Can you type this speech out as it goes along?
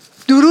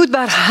درود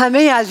بر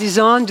همه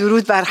عزیزان،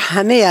 درود بر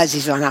همه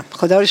عزیزانم.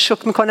 خدا رو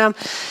شکر میکنم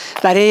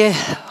برای،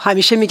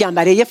 همیشه میگم،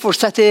 برای یه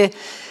فرصت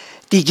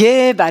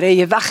دیگه، برای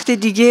یه وقت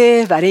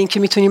دیگه، برای اینکه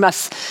میتونیم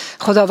از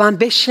خداوند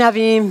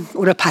بشنویم،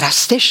 او رو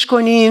پرستش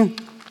کنیم،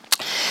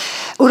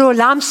 او رو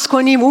لمس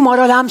کنیم، او ما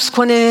رو لمس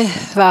کنه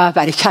و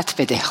برکت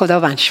بده.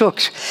 خداوند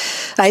شکر.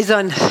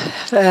 عزیزان،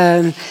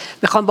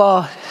 میخوام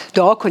با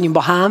دعا کنیم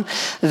با هم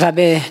و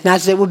به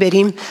نزد او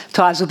بریم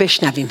تا از او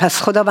بشنویم.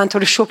 پس خداوند تو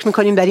رو شکر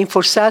میکنیم در این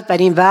فرصت، در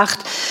این وقت.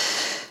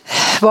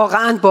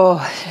 واقعا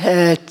با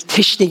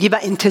تشنگی و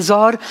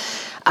انتظار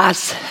از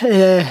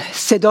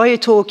صدای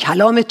تو،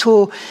 کلام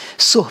تو،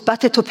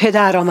 صحبت تو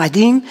پدر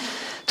آمدیم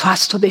تا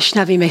از تو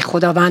بشنویم ای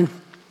خداوند،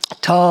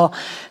 تا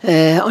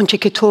آنچه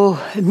که تو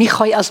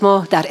میخوای از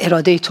ما در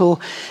اراده تو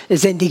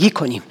زندگی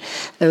کنیم.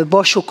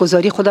 با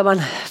شکرگزاری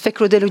خداوند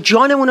فکر و دل و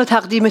جانمون رو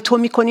تقدیم تو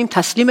میکنیم،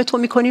 تسلیم تو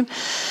میکنیم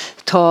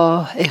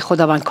تا ای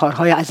خداوند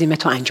کارهای عظیم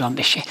تو انجام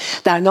بشه.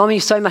 در نام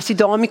عیسی مسیح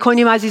دعا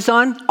میکنیم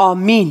عزیزان،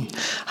 آمین.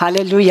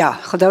 هللویا،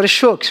 خدا رو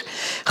شکر.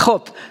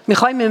 خب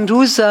میخوایم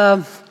امروز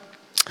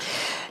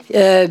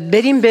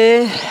بریم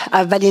به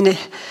اولین،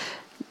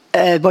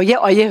 با یه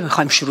آیه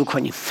میخوایم شروع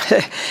کنیم.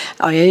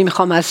 آیه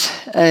میخوام از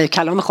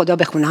کلام خدا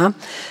بخونم.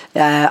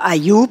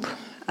 ایوب،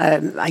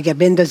 اگر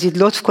بندازید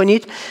لطف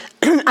کنید.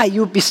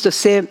 ایوب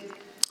 23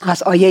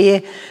 از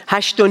آیه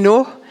 8 و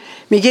 9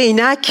 میگه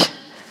اینک،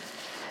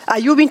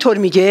 ایوب اینطور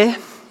میگه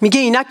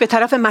اینک به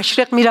طرف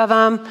مشرق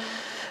میروم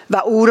و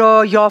او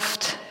را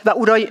یافت و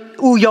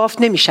او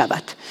یافت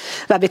نمیشود،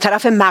 و به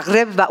طرف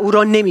مغرب و او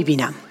را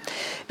نمیبینم.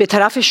 به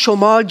طرف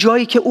شمال،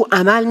 جایی که او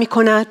عمل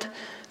میکند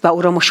و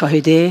او را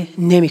مشاهده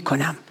نمی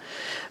کنم،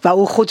 و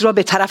او خود را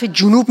به طرف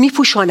جنوب می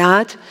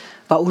پوشاند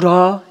و او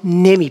را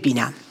نمی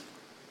بینم.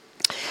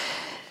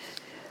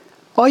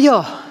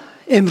 آیا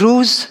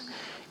امروز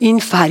این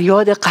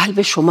فریاد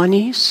قلب شما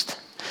نیست؟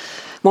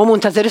 ما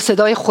منتظر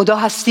صدای خدا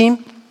هستیم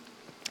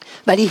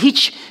ولی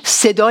هیچ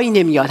صدایی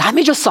نمیاد،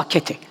 همه جا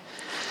ساکته.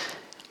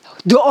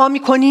 دعا می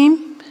کنیم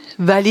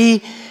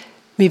ولی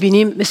می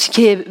بینیم مثل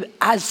که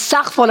از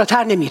سقف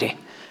بالاتر نمیره.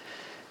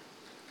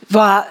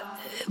 و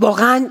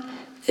واقعاً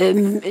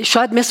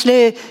شاید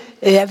مثل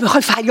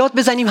میخوایم فریاد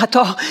بزنیم، حتی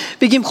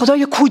بگیم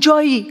خدای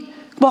کجایی؟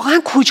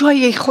 واقعا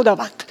کجایی ای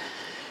خداوند؟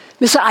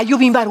 مثل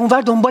ایوب این ور اون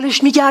ور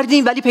دنبالش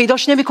میگردیم ولی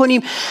پیداش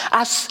نمیکنیم.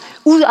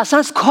 او اصلا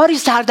از کاری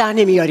سر در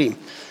نمیاریم.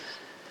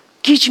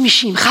 گیج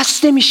میشیم،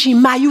 خسته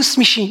میشیم، مایوس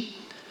میشیم.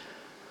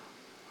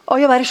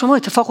 آیا برای شما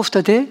اتفاق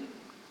افتاده؟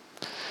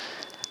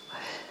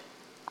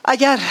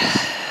 اگر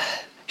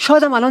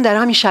شاید هم الان در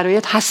همین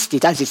شرایط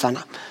هستید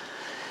عزیزانم،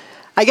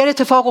 اگر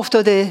اتفاق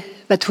افتاده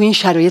و تو این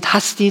شرایط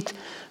هستید،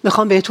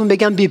 میخوام بهتون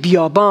بگم به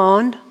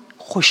بیابان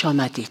خوش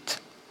آمدید.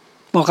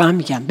 واقعا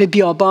میگم به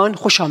بیابان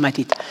خوش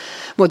آمدید.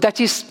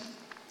 مدتی است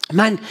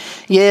من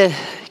یه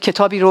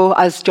کتابی رو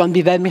از جان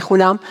بیور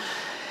میخونم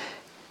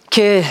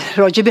که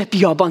راجع به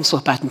بیابان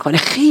صحبت میکنه.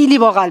 خیلی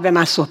با قلب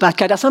من صحبت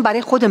کرد. اصلا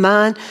برای خود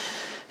من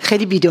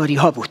خیلی بیداری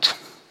ها بود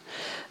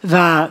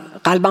و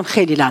قلبم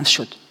خیلی لمس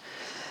شد.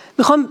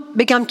 میخوام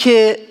بگم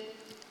که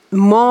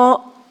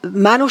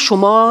من و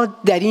شما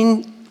در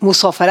این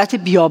مسافرت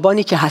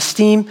بیابانی که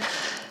هستیم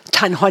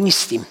تنها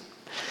نیستیم.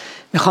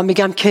 میخوام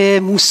بگم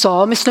که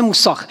مثل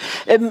موسی،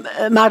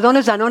 مردان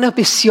و زنان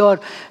بسیار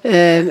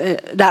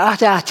در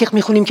عهد عتیق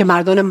میخونیم که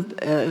مردان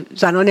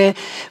زنان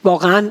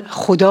واقعا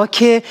خدا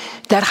که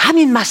در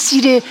همین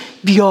مسیر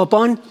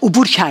بیابان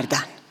عبور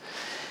کردن،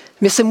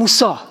 مثل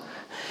موسی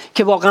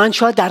که واقعا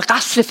شاید در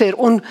قصر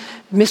فرعون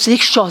مثل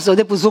یک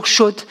شاهزاده بزرگ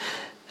شد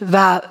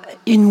و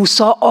این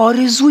موسی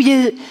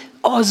آرزوی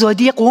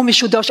آزادی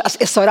قومش رو داشت از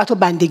اسارت و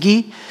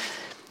بندگی،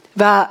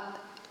 و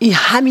این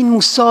همین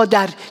موسی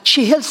در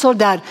 40 سال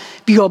در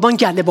بیابان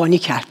گرده‌بانی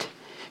کرد.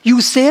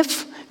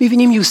 یوسف،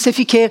 می‌بینیم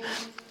یوسفی که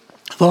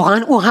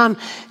واقعا او هم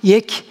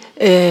یک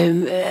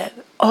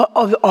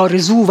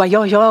آرزو و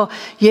یا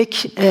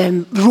یک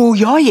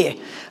رویای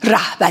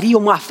رهبری و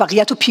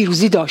موفقیت و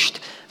پیروزی داشت،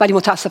 ولی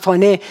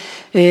متاسفانه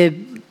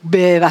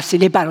به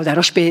وسیله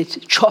برادراش به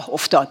چاه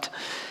افتاد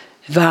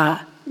و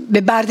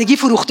به بردگی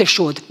فروخته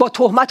شد. با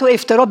تهمت و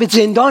افترا به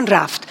زندان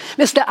رفت.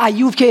 مثل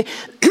ایوب که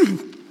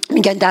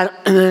میگن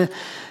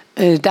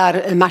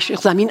در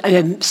مشرق زمین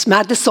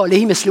مرد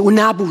صالحی مثل او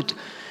نبود،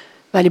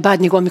 ولی بعد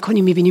نگاه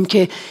میکنیم میبینیم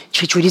که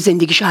چجوری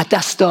زندگیشو از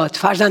دست داد،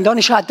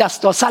 فرزندانشو از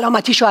دست داد،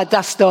 سلامتیشو از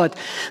دست داد،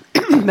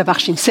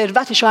 ببخشید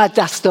ثروتشو از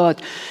دست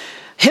داد،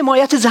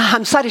 حمایت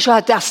همسرشو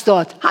از دست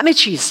داد، همه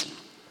چیز.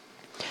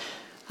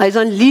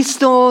 عزیزان،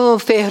 لیست و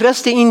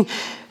فهرست این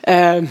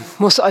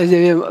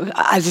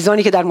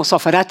عزیزانی که در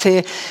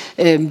مسافرت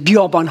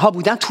بیابان ها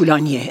بودن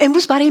طولانیه.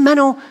 امروز برای من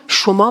و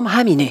شما هم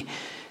همینه،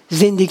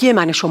 زندگی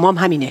من و شما هم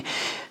همینه.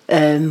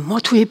 ما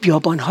توی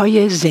بیابان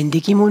های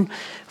زندگیمون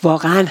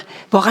واقعا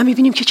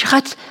میبینیم که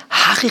چقدر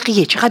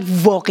حقیقیه، چقدر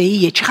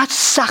واقعیه، چقدر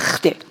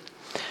سخته.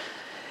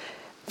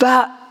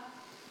 و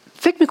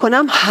فکر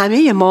میکنم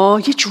همه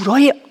ما یه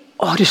جورای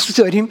آرزو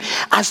داریم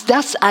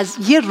از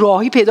یه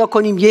راهی پیدا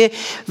کنیم، یه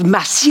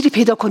مسیری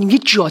پیدا کنیم، یه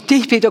جاده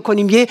پیدا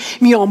کنیم، یه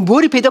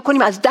میانبری پیدا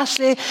کنیم، از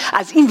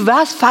این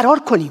وضع فرار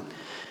کنیم.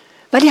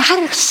 ولی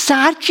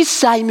هر چی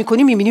سعی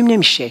میکنیم میبینیم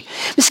نمیشه.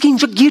 مثل که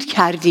اینجا گیر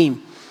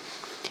کردیم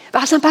و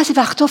اصلا بعضی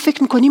وقتا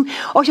فکر میکنیم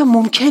آیا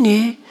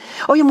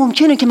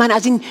ممکنه که من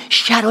از این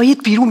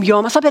شرایط بیرون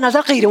بیام؟ مثلا به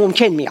نظر غیر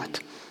ممکن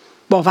میاد.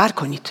 باور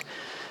کنید،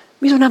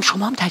 میدونم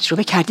شما هم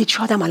تجربه کردید،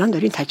 شاید هم الان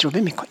دارین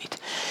تجربه میکنید،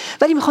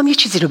 ولی میخوام یه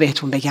چیزی رو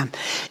بهتون بگم.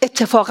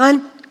 اتفاقا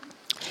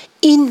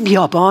این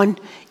بیابان،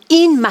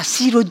 این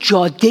مسیر و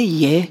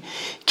جاده‌ایه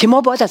که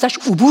ما باید ازش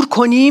عبور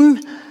کنیم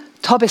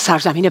تا به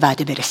سرزمین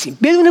وعده برسیم.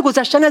 بدون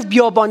گذشتن از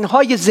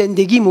بیابانهای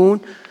زندگیمون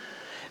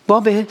ما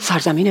به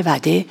سرزمین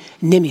وعده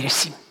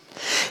نمیرسیم.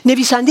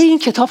 نویسنده این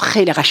کتاب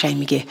خیلی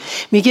قشنگ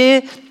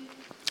میگه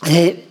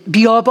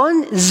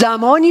بیابان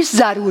زمانی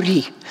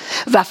ضروری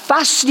و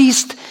فصلی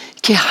است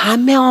که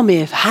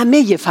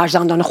همه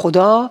فرزندان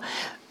خدا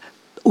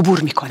عبور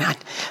میکنن.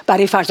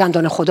 برای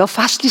فرزندان خدا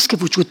فصلی است که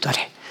وجود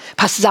داره.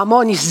 پس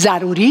زمانی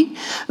ضروری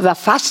و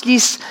فصلی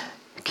است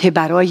که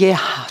برای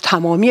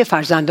تمامی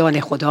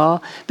فرزندان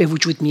خدا به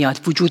وجود میاد،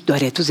 وجود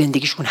داره، تو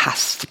زندگیشون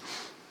هست.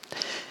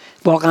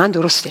 واقعا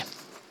درسته.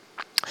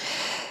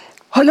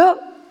 حالا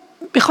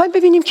میخوایم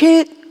ببینیم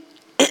که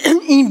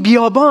این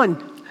بیابان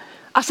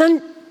اصلا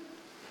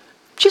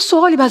چه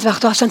سوالی بعض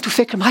وقتا اصلا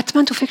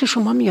حتما تو فکر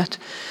شما میاد.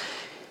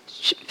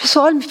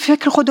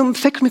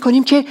 فکر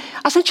میکنیم که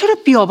اصلا چرا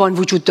بیابان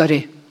وجود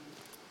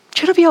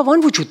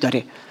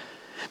داره؟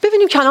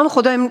 ببینیم کلام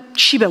خدا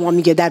چی به ما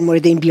میگه در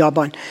مورد این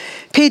بیابان.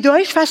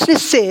 پیدایش فصل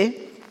 3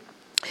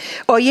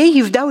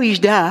 آیه 17 و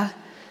 18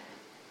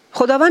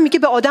 خداوند میگه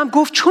به آدم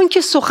گفت چون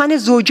که سخن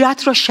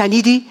زوجت را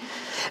شنیدی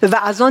و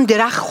از آن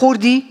درخت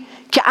خوردی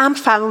که امر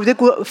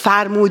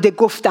فرموده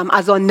گفتم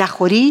از آن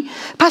نخوری،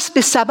 پس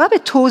به سبب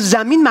تو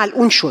زمین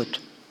ملعون شد.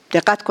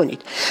 دقت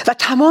کنید. و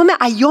تمام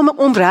ایام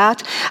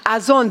عمرت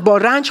از آن با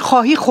رنج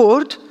خواهی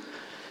خورد.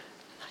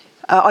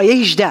 آیه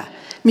 18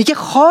 میگه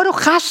خار و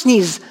خس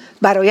نیز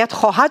برایت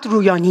خواهد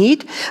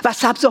رویانید و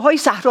سبزه های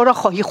صحرا را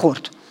خواهی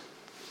خورد.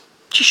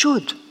 چی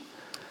شد؟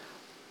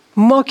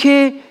 ما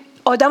که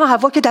آدم و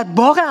حوا که در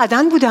باغ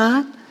عدن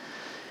بودن،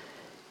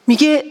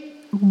 میگه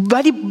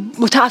ولی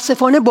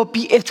متاسفانه با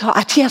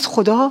بی‌اطاعتی از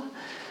خدا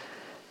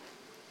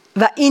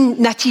و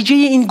این نتیجه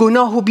این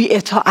گناه و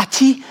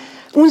بی‌اطاعتی،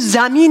 اون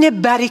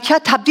زمین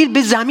برکت تبدیل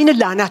به زمین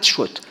لعنت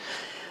شد.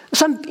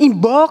 مثلا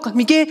این باغ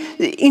میگه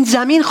این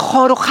زمین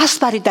خار و خس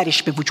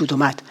درش به وجود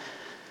اومد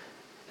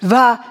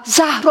و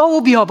صحرا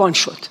و بیابان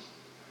شد.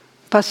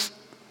 پس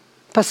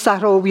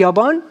صحرا و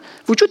بیابان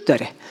وجود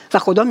داره و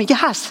خدا میگه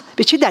هست.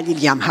 به چه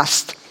دلیلی هم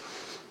هست؟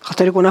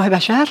 خاطر گناه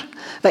بشر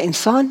و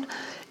انسان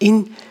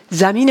این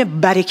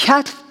زمین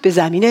برکت به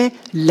زمین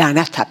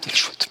لعنت تبدیل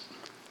شد.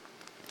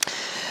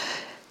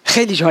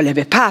 خیلی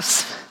جالبه.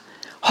 پس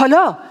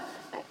حالا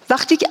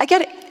وقتی که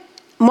اگر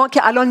ما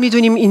که الان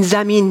میدونیم این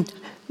زمین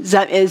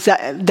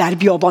در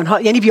بیابان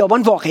ها، یعنی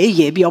بیابان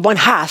واقعیه، بیابان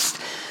هست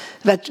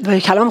و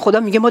کلام خدا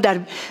میگه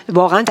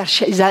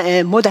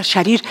ما در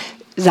شریر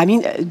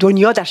زمین،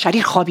 دنیا در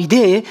شریر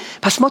خوابیده،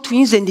 پس ما تو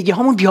این زندگی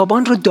هامون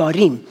بیابان رو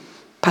داریم.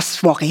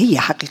 پس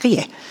واقعیه،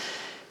 حقیقیه.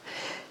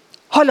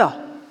 حالا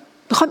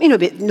میخوام اینو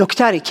به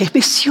نکته که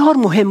بسیار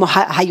مهم و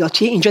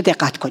حیاتیه اینجا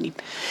دقت کنیم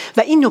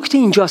و این نکته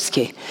اینجاست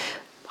که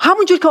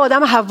همونجور که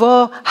آدم و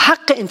حوا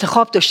حق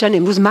انتخاب داشتن،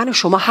 امروز من و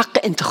شما حق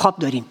انتخاب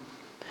داریم.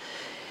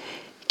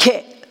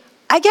 که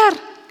اگر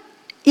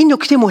این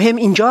نکته مهم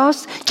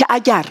اینجاست که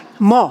اگر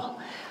ما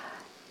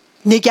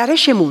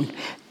نگرشمون،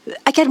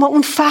 اگر ما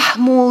اون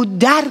فهم و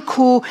درک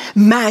و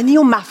معنی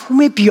و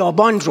مفهوم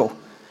بیابان رو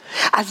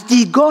از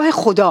دیدگاه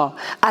خدا،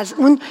 از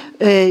اون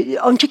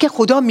آنچه که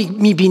خدا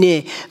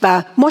میبینه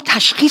و ما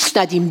تشخیص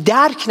ندیم،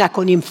 درک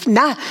نکنیم،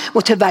 نه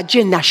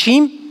متوجه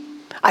نشیم،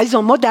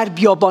 عزیزان ما در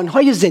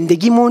بیابانهای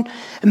زندگیمون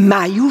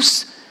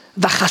مایوس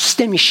و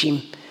خسته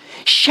میشیم.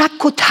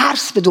 شک و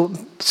ترس به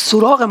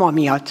سراغ ما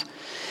میاد،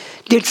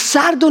 دل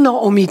سرد و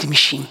ناامید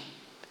میشیم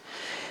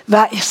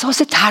و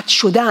احساس طرد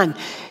شدن،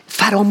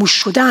 فراموش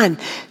شدن،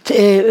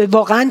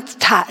 واقعا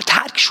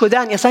ترک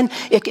شدن، اصلا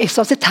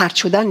احساس طرد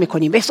شدن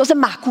میکنیم، احساس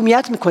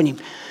محکومیت میکنیم،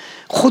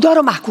 خدا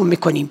رو محکوم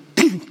میکنیم،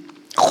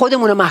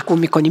 خودمون رو محکوم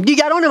میکنیم،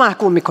 دیگران رو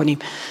محکوم میکنیم،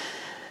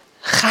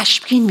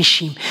 خشمگین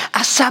میشیم،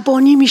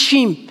 عصبانی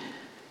میشیم،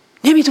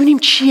 نمیدونیم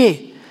چیه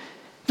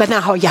و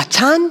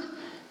نهایتاً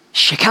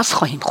شکست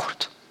خواهیم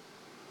خورد.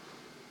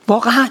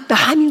 واقعا به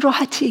همین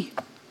راحتی.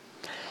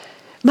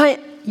 من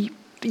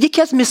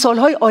یکی از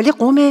مثالهای عالی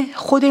قوم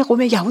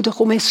یهود و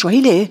قوم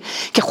اسرائیله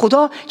که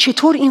خدا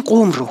چطور این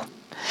قوم رو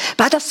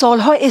بعد از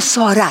سالهای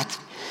اسارت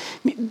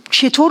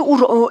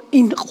چطور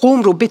این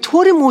قوم رو به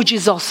طور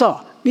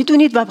معجزه‌آسا،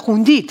 میدونید و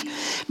خوندید،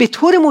 به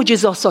طور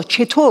معجزه‌آسا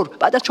چطور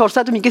بعد از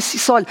 430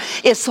 سال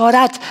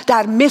اسارت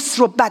در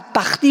مصر و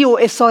بدبختی و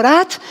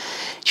اسارت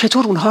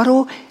چطور اونها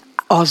رو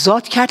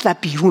آزاد کرد و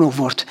بیرون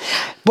آورد.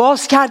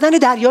 باز کردن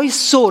دریای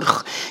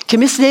سرخ که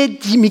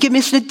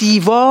مثل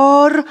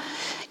دیوار،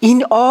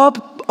 این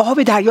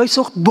آب دریای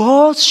سرخ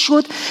باز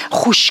شد،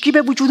 خشکی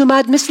به وجود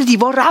اومد، مثل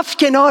دیوار رفت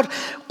کنار،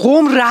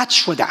 قوم رد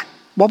شدن.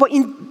 بابا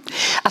این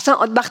اصلا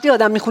وقتی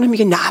آدم میخونه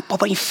میگه نه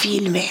بابا این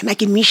فیلمه،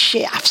 مگه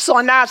میشه،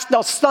 افسانه است،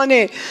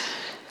 داستانه.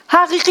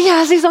 حقیقی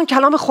عزیزان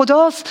کلام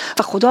خداست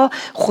و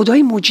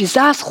خدای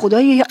معجزه است،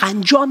 خدایی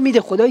انجام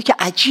میده، خدایی که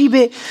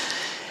عجیبه.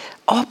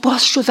 آب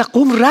باز شد و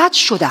قوم رد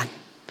شدن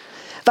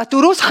و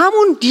درست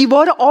همون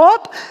دیوار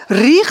آب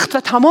ریخت و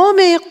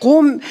تمام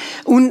قوم،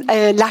 اون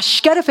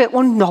لشکر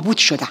فرعون نابود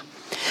شدن.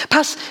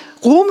 پس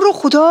قوم رو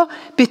خدا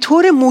به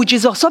طور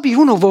معجزه‌آسا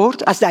بیرون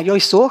آورد از دریای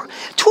سرخ.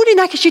 طولی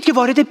نکشید که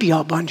وارد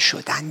بیابان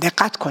شدن.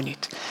 دقت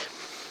کنید،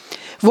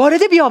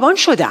 وارد بیابان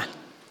شدن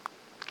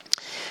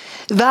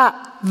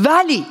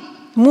ولی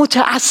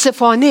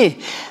متاسفانه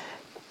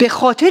به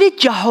خاطر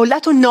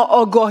جهالت و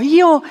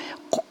ناآگاهی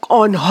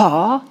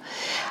آنها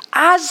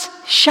از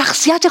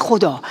شخصیت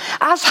خدا،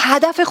 از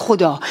هدف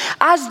خدا،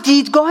 از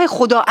دیدگاه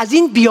خدا، از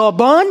این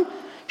بیابان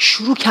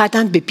شروع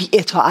کردن به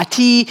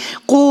بی‌اطاعتی،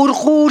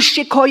 غرغر،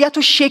 شکایت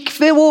و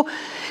شکوه و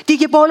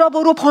دیگه بالا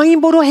برو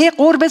پایین برو، هی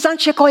غر بزن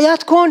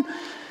شکایت کن.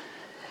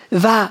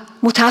 و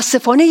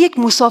متاسفانه یک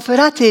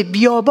مسافرت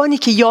بیابانی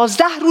که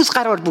 11 روز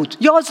قرار بود،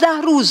 11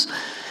 روز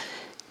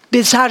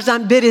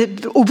به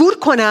عبور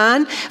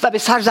کنن و به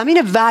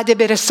سرزمین وعده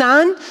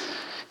برسن،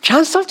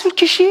 چند سال طول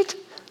کشید؟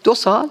 2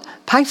 سال،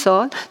 5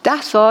 سال،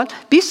 10 سال،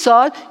 20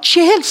 سال،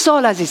 40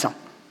 سال عزیزان.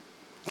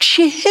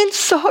 40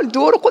 سال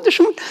دور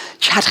خودشون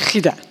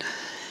چرخیدن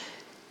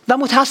و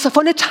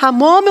متاسفانه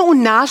تمام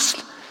اون نسل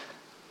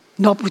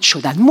نابود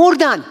شدن،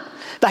 مردن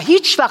و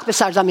هیچ وقت به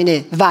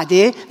سرزمین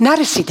وعده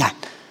نرسیدن.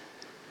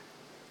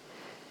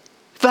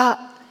 و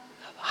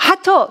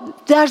حتی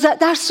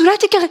در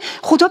صورتی که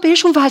خدا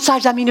بهشون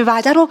سرزمین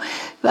وعده رو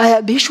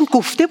بهشون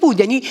گفته بود،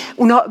 یعنی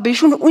اونا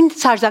بهشون اون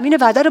سرزمین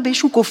وعده رو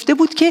بهشون گفته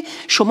بود که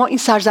شما این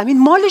سرزمین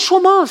مال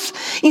شماست،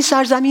 این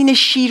سرزمین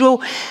شیر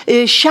و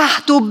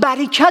شهد و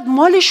برکت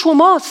مال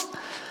شماست.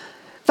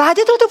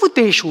 وعده داده بود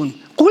بهشون،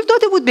 قول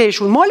داده بود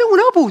بهشون، مال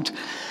اونا بود.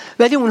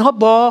 ولی اونها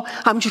با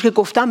همونجور که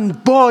گفتم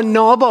با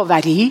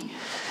ناباوری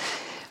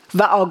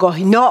و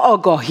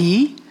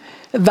ناآگاهی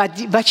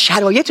و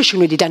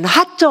شرایطشون رو دیدن.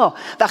 حتی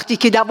وقتی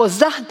که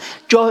 12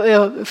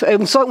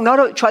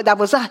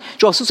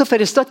 جاسوس رو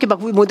فرستاد که به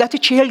مدت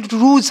 40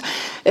 روز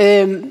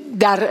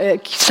در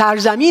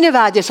سرزمین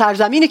وعده،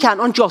 سرزمین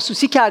کنعان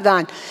جاسوسی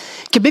کردن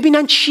که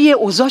ببینن چیه،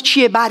 اوضاع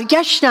چیه،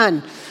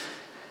 برگشتن.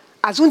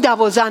 از اون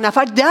 12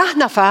 نفر 10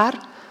 نفر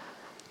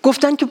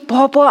گفتن که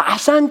بابا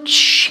اصلا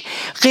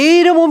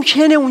غیر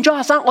ممکنه، اونجا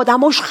اصلا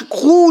آدماش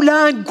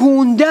غولن،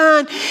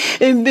 گوندن،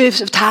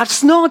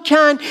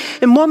 ترسناکن،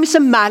 ما مثل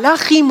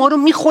ملخی، ما رو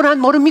میخورن،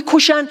 ما رو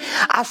میکشن،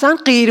 اصلا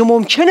غیر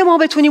ممکنه ما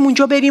بتونیم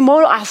اونجا بریم. ما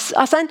رو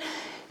اصلا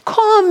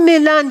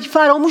کاملا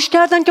فراموش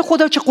کردن که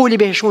خدا چه قولی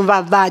بهشون و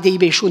وعده‌ای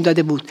بهشون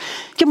داده بود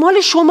که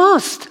مال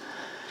شماست.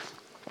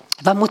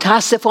 و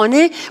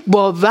متاسفانه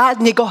با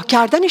نگاه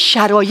کردن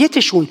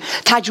شرایطشون،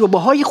 تجربه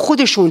های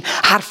خودشون،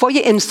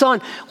 حرفای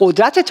انسان،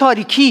 قدرت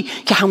تاریکی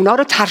که همونا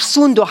رو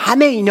ترسوند و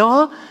همه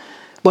اینا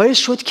باعث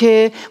شد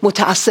که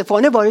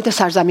متاسفانه وارد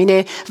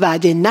سرزمین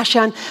وعده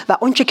نشن و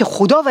آنچه که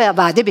خدا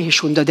وعده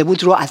بهشون داده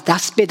بود رو از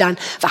دست بدن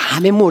و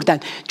همه مردن،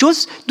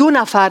 جز 2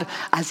 نفر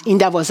از این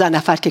 12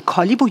 نفر که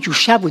کالیب و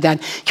یوشع بودن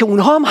که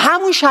اونها هم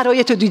همون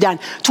شرایط رو دیدن،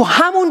 تو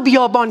همون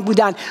بیابان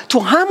بودن، تو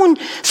همون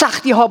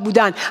سختی ها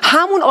بودن،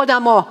 همون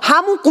آدما،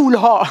 همون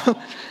غول‌ها،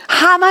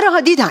 همه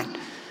رو دیدن.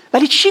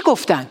 ولی چی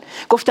گفتن؟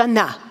 گفتن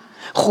نه،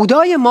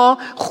 خدای ما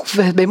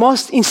به ما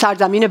این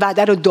سرزمین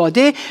وعده رو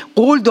داده،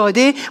 قول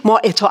داده، ما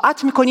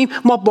اطاعت میکنیم،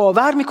 ما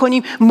باور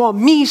میکنیم، ما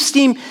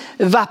میستیم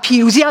و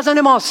پیروزی از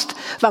آن ماست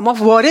و ما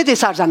وارد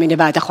سرزمین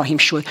وعده خواهیم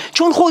شد،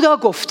 چون خدا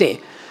گفته،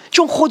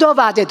 چون خدا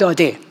وعده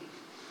داده.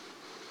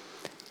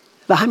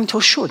 و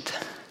همینطور شد.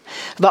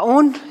 و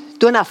اون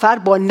 2 نفر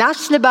با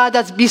نسل بعد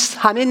از 20،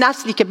 همه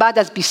نسلی که بعد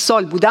از 20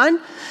 سال بودن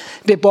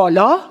به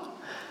بالا،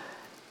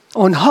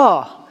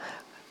 اونها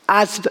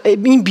از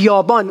این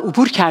بیابان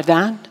عبور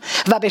کردن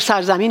و به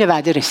سرزمین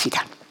وعده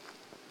رسیدن.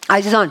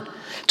 عزیزان،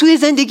 توی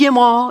زندگی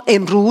ما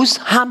امروز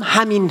هم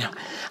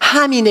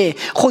همینه.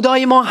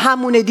 خدای ما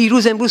همونه،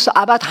 دیروز امروز و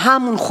ابد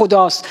همون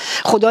خداست.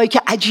 خدایی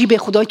که عجیبه،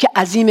 خدایی که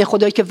عظیمه،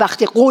 خدایی که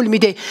وقتی قول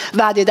میده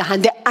وعده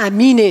دهنده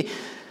امینه.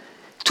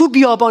 تو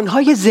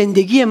بیابان‌های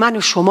زندگی من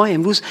و شما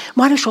امروز،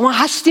 من و شما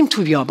هستیم،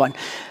 تو بیابان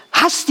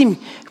هستیم.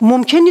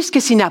 ممکن نیست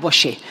کسی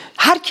نباشه.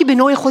 هر کی به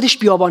نوع خودش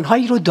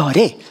بیابان‌هایی رو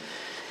داره.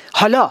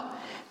 حالا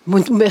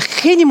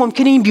خیلی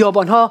ممکنه این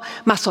بیابان‌ها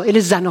مسائل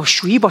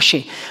زناشویی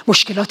باشه،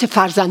 مشکلات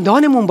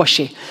فرزندانمون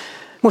باشه،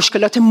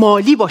 مشکلات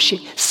مالی باشه،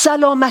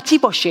 سلامتی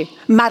باشه،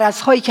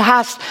 مرض‌هایی که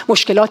هست،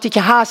 مشکلاتی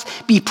که هست،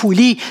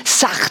 بیپولی،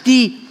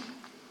 سختی،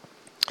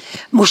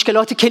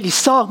 مشکلات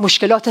کلیسا،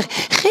 مشکلات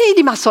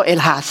خیلی مسائل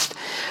هست.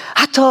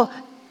 حتی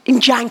این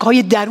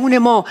جنگ‌های درون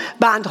ما،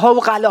 بندها و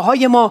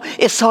قلعه‌های ما،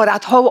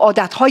 اسارت‌ها و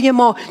عادت‌های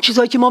ما،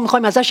 چیزایی که ما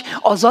می‌خوایم ازش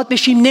آزاد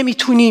بشیم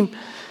نمیتونیم.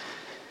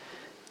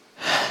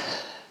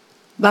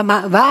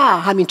 و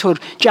همینطور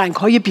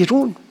جنگ‌های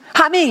بیرون،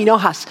 همه اینا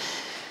هست.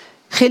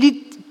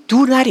 خیلی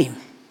دور نریم،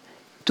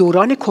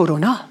 دوران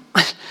کرونا،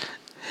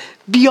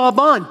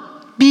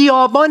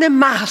 بیابان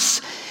محض،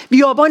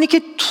 بیابانی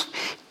که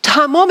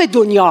تمام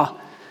دنیا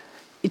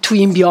تو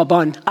این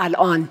بیابان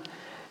الان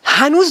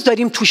هنوز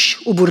داریم توش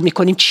عبور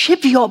میکنیم. چه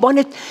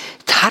بیابان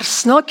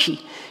ترسناکی،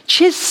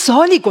 چه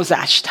سالی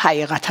گذشت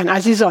حقیقتا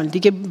عزیزان،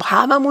 دیگه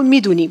هممون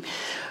میدونیم.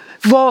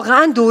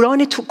 واقعا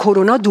دوران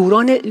کرونا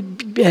دوران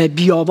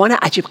بیابان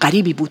عجیب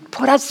غریبی بود،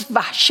 پر از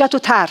وحشت و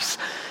ترس.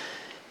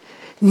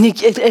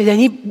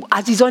 یعنی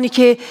عزیزانی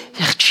که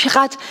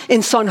چقدر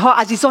انسان‌ها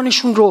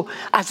عزیزانشون رو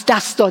از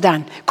دست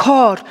دادن،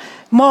 کار،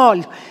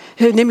 مال،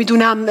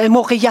 نمیدونم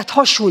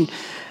موقعیت‌هاشون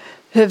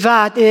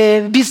و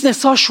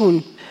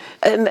بیزنس‌هاشون،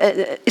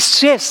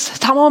 استرس،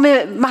 تمام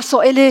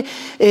مسائل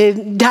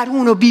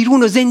درون و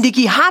بیرون و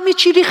زندگی، همه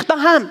چی ریخت به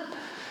هم.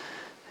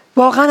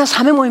 واقعا از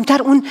همه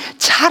مهمتر اون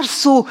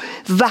ترس و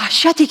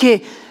وحشتی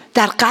که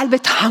در قلب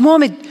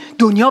تمام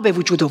دنیا به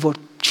وجود آورد.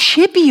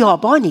 چه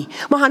بیابانی!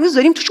 ما هنوز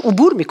داریم توش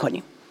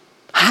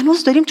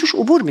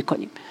عبور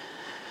میکنیم.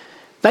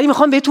 ولی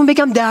میخوام بهتون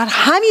بگم در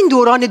همین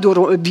دوران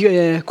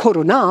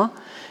کرونا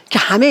که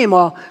همه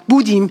ما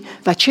بودیم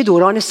و چه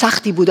دوران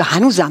سختی بود و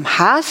هنوزم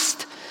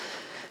هست،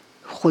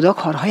 خدا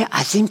کارهای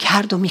عظیم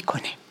کرد و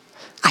میکنه.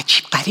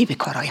 عجیب غریب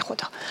کارهای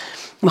خدا.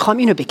 میخوام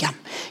اینو بگم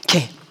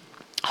که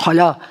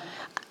حالا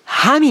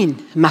همین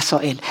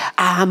مسائل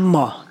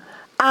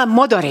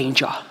اما داره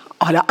اینجا.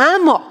 حالا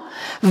اما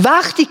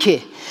وقتی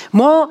که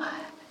ما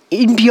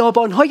این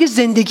بیابان‌های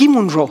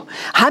زندگیمون رو،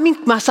 همین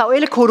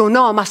مسائل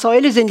کرونا،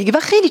 مسائل زندگی و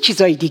خیلی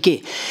چیزای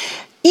دیگه،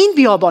 این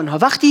بیابان‌ها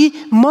وقتی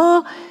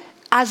ما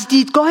از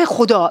دیدگاه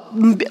خدا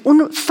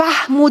اون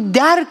فهم و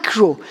درک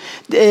رو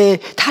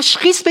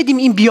تشخیص بدیم،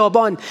 این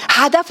بیابان،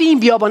 هدف این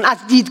بیابان از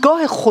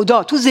دیدگاه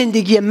خدا تو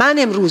زندگی من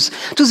امروز،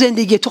 تو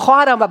زندگی تو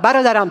خواهرم و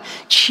برادرم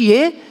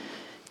چیه،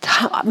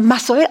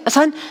 مسائل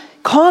اصلا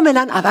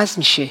کاملا عوض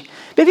میشه.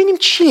 ببینیم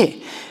چیه.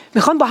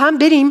 میخوام با هم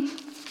بریم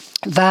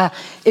و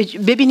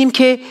ببینیم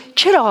که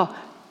چرا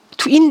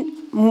تو این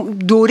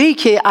دوره‌ای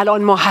که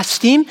الان ما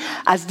هستیم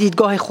از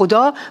دیدگاه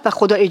خدا و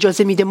خدا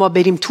اجازه میده ما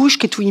بریم توش،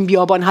 که تو این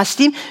بیابان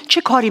هستیم،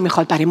 چه کاری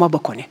میخواد برای ما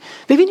بکنه.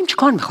 ببینیم چه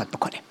کار میخواد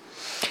بکنه.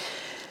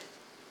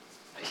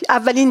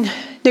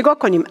 نگاه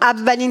کنیم.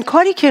 اولین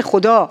کاری که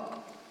خدا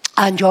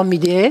انجام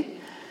میده،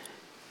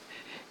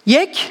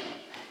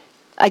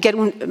 اگر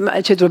اون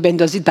چیز رو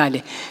بندازید،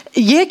 بله،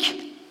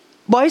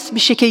 باعث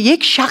میشه که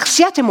یک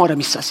شخصیت ما رو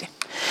میسازه.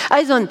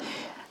 عزیزان،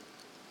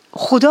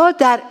 خدا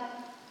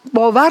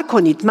باور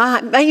کنید،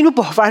 من اینو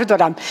باور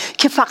دارم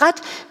که فقط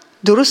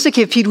درسته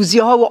که پیروزی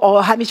ها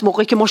و همین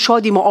موقعی که ما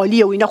شادیم و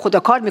عالیه و اینا خدا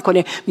کار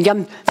میکنه،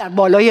 میگم در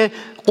بالای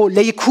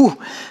قله کوه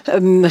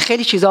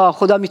خیلی چیزا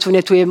خدا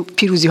میتونه توی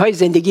پیروزی های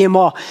زندگی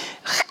ما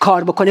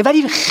کار بکنه،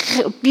 ولی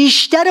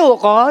بیشتر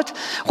اوقات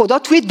خدا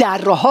توی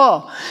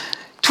درها،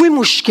 توی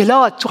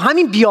مشکلات، تو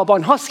همین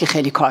بیابان هاست که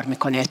خیلی کار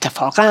میکنه.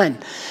 اتفاقاً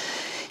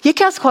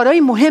یکی از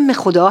کارهای مهم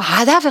خدا،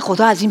 هدف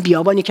خدا از این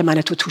بیابانی که من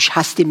و تو توش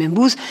هستیم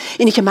امروز،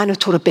 اینه که من و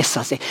تو رو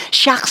بسازه،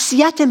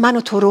 شخصیت من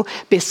و تو رو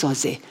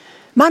بسازه،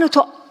 من و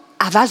تو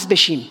عوض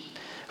بشیم،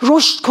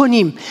 رشد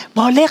کنیم،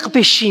 بالغ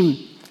بشیم،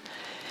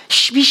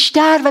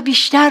 بیشتر و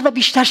بیشتر و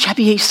بیشتر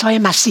شبیه عیسی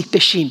مسیح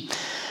بشیم.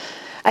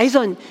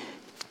 عزیزان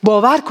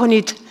باور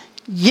کنید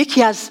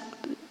یکی از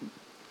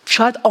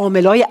شاید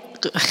عاملای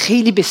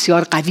خیلی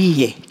بسیار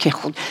قویه که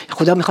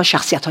خدا میخواد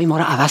شخصیت‌های ما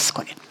رو عوض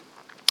کنه.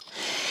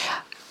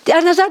 در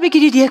نظر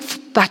بگیرید یک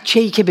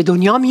بچه‌ای که به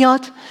دنیا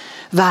میاد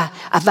و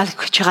اول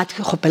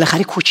چقدر خب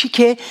بالاخره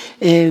کوچیکه،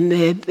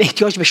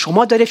 احتیاج به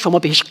شما داره، شما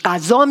بهش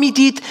غذا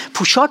میدید،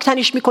 پوشاک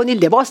تنش میکنین،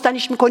 لباس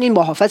تنش میکنین،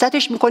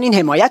 محافظتش میکنین،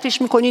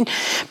 حمایتش میکنین،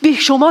 به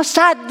شما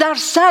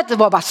 100%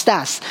 وابسته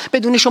است،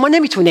 بدون شما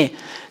نمیتونه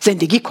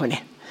زندگی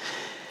کنه.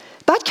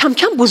 بعد کم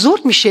کم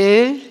بزرگ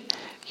میشه،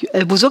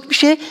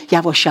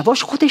 یواش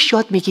یواش خودش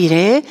یاد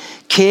میگیره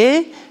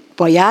که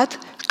باید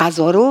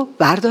غذا رو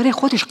برداره،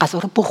 خودش غذا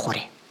رو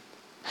بخوره.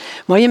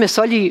 ما یه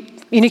مثالی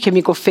اینه که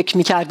میگفت فکر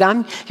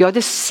میکردم، یاد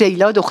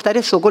سیلا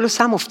دختر سوگل و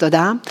سم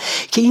افتادم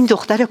که این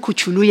دختر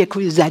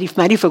کوچولوی ظریف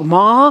مریف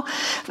ما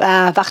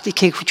وقتی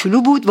که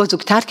کوچولو بود،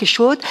 بزرگتر که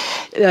شد،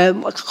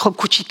 خب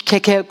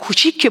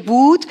کوچیک که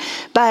بود،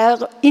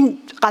 این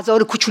غذا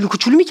رو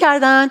کوچولو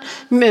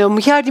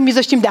میکردیم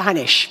میذاشتیم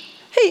دهنش.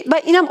 و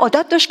اینم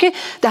عادت داشت که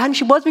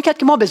دهنش باز میکرد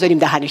که ما بذاریم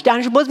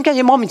دهنش باز میکرد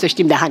که ما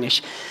میذاشتیم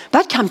دهنش.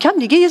 بعد کم کم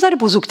دیگه یه ذره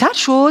بزرگتر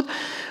شد،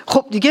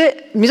 خب دیگه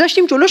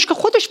میذاشتیم جلوش که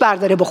خودش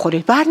برداره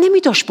بخوره،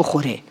 نمیداشت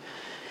بخوره،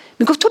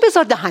 میگفت تو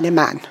بذار دهن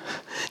من.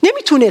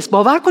 نمیتونست.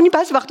 باور کنی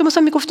بعضی وقتا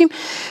مثلا میگفتیم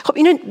خب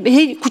اینو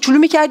هی کوچولو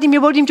میکردیم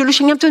میبردیم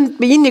جلوش، میگم تو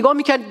به این نگاه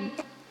میکرد،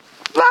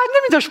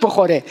 نمیداشت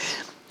بخوره.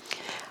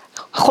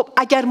 خب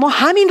اگر ما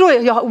همین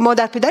رو، یا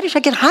مادر پدرش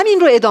اگر همین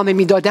رو ادامه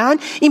میدادن،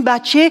 این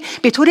بچه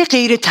به طور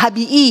غیر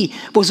طبیعی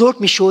بزرگ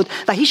میشد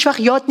و هیچ وقت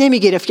یاد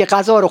نمیگرفت که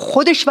غذا رو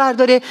خودش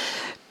برداره،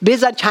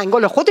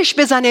 چنگال خودش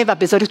بزنه و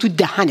بذاره تو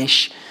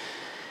دهنش،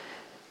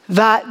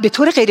 و به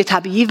طور غیر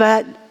طبیعی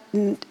و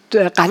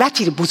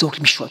غلطی بزرگ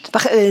میشد و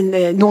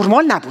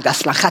نرمال نبود،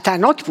 اصلا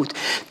خطرناک بود.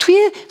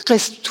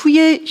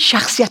 توی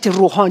شخصیت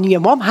روحانی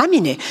ما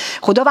همینه.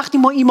 خدا وقتی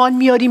ما ایمان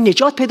میاریم،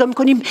 نجات پیدا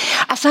میکنیم،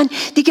 اصلا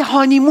دیگه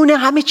هانیمونه،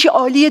 همه چی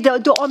عالیه،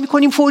 دعا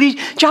میکنیم فوری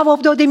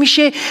جواب داده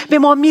میشه، به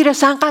ما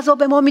میرسن، غذا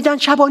به ما میدن،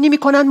 شبانی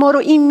میکنن ما رو،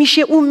 این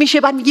میشه اون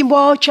میشه، بعد میگیم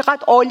واه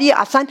چقدر عالیه،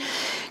 اصلا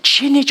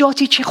چه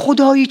نجاتی، چه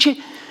خدایی، چه.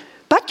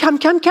 بعد کم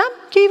کم کم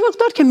که این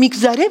مقدار که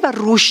میگذره و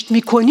رشد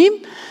میکنیم،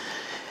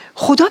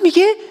 خدا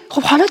میگه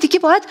خب حالا دیگه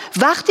باید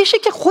وقتشه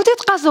که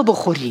خودت غذا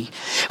بخوری،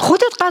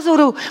 خودت غذا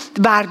رو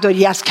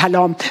برداری از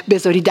کلام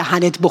بذاری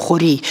دهنت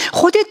بخوری،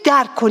 خودت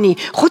درک کنی،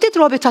 خودت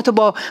رابطتو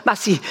با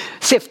مسیح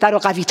سفت‌تر و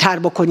قوی‌تر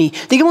بکنی،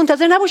 دیگه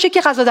منتظر نباشه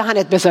که غذا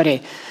دهنت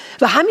بذاره.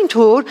 و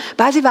همینطور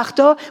بعضی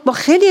وقتا ما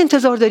خیلی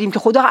انتظار داریم که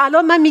خدا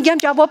الان من میگم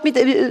جواب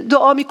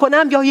دعا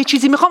میکنم یا یه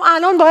چیزی میخوام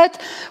الان باید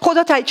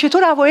خدا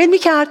چطور اوایل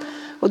میکرد.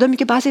 خدا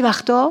میگه بعضی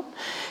وقتا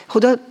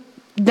خدا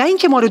نه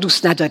اینکه ما رو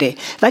دوست نداره،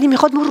 ولی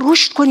میخواد ما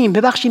رشد کنیم.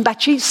 ببخشیم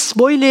بچه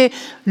سپویل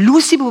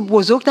لوسی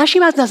بزرگ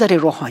نشیم از نظر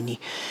روحانی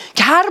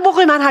که هر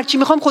موقع من هر چی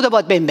میخوام خدا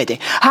باید بهم بده،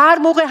 هر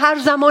موقع هر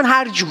زمان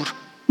هر جور.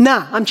 نه،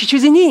 همچی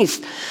چیزی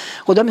نیست.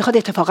 خدا میخواد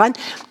اتفاقا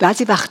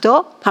بعضی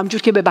وقتا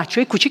همجور که به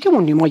بچهای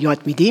کوچیکمون ما یاد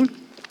میدیم،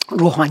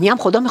 روحانی هم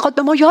خدا میخواد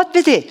به ما یاد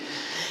بده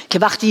که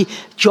وقتی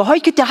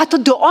جاهایی که حتی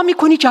دعا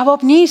میکنی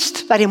جواب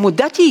نیست برای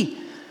مدتی،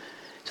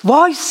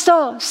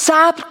 وایستا،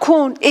 صبر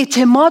کن،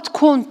 اعتماد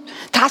کن،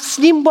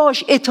 تسلیم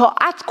باش،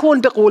 اطاعت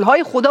کن به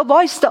قولهای خدا،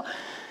 وایستا.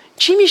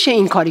 چی میشه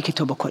این کاری که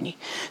تو بکنی؟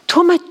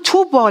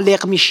 تو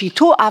بالغ میشی،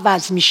 تو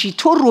عوض میشی،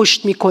 تو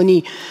رشد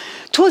میکنی،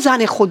 تو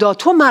زن خدا،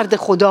 تو مرد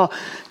خدا،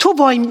 تو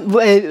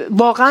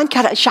واقعا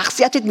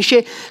شخصیتت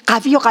میشه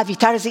قوی و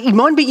قوی‌تر، از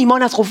ایمان به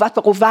ایمان، از قوت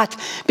به قوت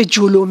به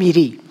جلو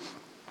میری.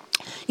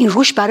 این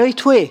رشد برای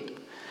توه.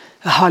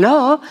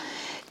 حالا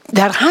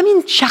در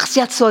همین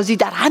شخصیت سازی،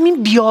 در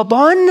همین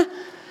بیابان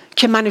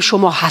که من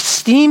شما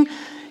هستیم،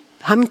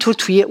 همینطور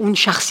توی اون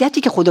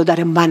شخصیتی که خدا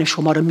در من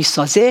شما رو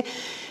میسازه،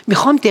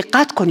 میخوام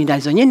دقت کنید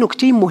عزیزان. یه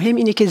نکته مهم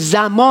اینه که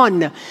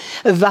زمان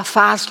و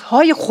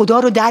فصلهای خدا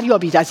رو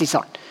دریابید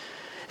عزیزان.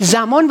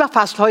 زمان و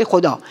فصلهای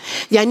خدا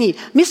یعنی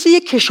مثل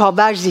یک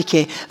کشاورزی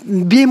که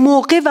به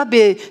موقع و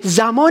به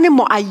زمان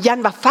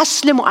معین و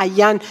فصل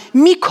معین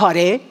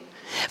میکاره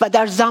و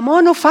در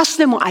زمان و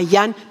فصل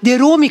معین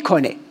درو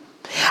میکنه.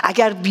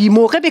 اگر بی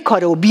موقع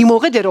بکاره و بی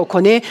موقع درو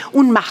کنه،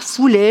 اون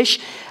محصولش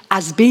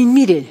از بین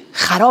میره،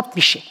 خراب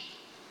میشه.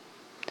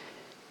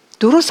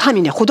 درست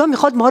همینه. خدا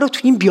میخواد ما رو تو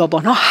این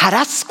بیابان ها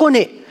هرس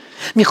کنه،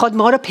 میخواد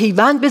ما رو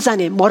پیوند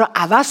بزنه، ما رو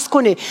عوض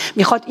کنه،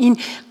 میخواد این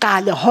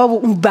قلعه ها و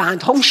اون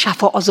بند ها، اون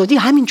شفا آزادی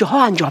همین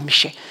جاها انجام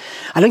میشه.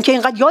 الان که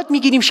اینقدر یاد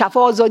میگیریم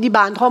شفا آزادی،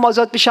 بند هام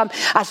آزاد بشم،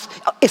 از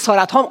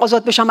اسارت هام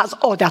آزاد بشم، از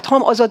عادت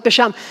هام آزاد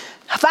بشم،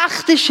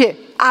 وقتشه،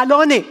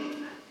 الانه.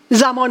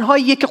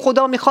 زمانهاییه که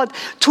خدا میخواد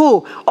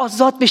تو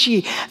آزاد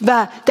بشی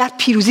و در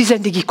پیروزی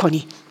زندگی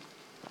کنی.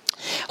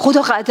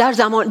 خدا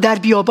در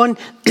بیابان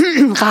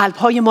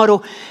قلب‌های ما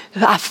رو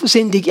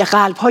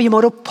قلب‌های ما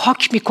رو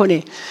پاک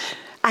میکنه،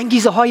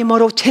 انگیزه های ما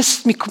رو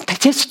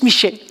تست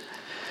میشه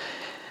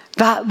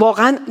و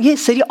واقعا یه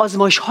سری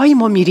آزمایش‌های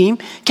ما میریم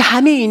که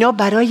همه اینا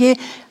برای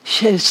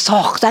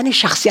ساختن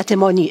شخصیت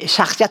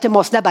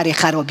ماست، نه برای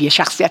خرابی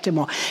شخصیت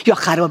ما یا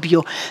خرابی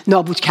و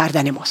نابود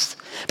کردن ماست.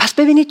 پس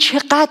ببینید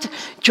چقدر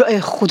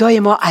خدای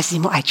ما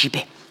عظیم و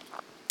عجیبه.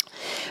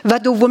 و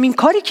دومین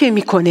کاری که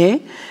میکنه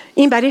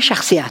این برای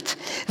شخصیت،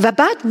 و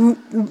بعد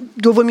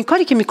دومین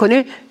کاری که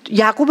میکنه،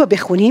 یعقوب رو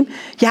بخونیم.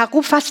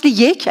 یعقوب فصل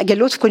 1 اگه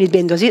لطف کنید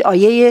بندازید،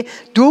 آیه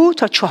 2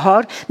 تا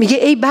 4 میگه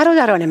ای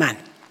برادران من،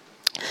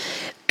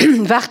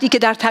 وقتی که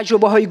در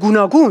تجربه های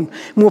گوناگون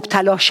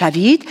مبتلا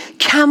شوید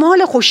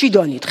کمال خوشی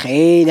دانید.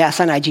 خیلی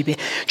اصلا عجیبه،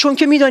 چون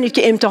که میدانید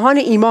که امتحان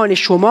ایمان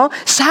شما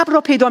صبر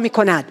را پیدا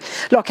میکند،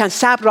 لکن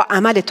صبر را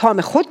عمل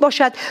تام خود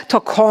باشد تا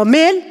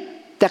کامل،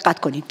 دقت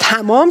کنید،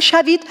 تمام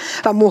شوید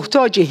و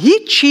محتاج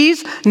هیچ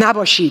چیز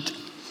نباشید.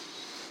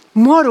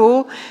 ما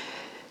رو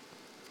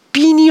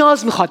بی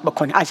نیاز میخواد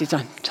بکنه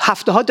عزیزان.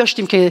 هفته ها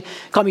داشتیم که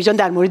کامی جان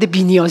در مورد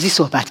بی نیازی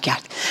صحبت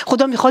کرد.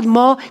 خدا میخواد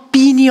ما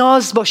بی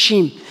نیاز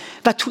باشیم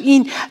و تو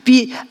این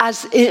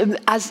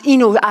از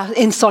این و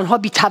انسان ها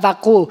بی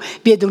توقع،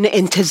 بدون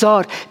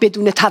انتظار،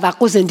 بدون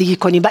توقع زندگی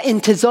کنیم. و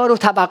انتظار و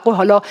توقع،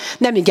 حالا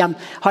نمیگم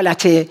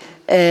حالت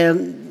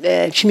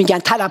چی میگن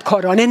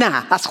طلبکارانه،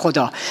 نه از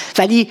خدا،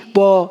 ولی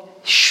با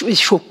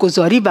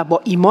شکرگزاری و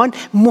با ایمان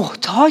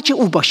محتاج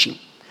او باشیم.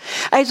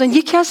 عزیزان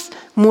یکی از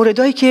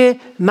موردایی که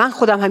من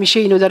خودم همیشه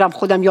اینو دارم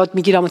خودم یاد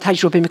میگیرم و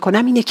تجربه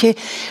میکنم اینه که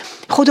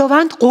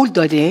خداوند قول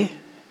داده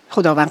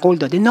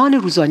نان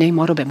روزانه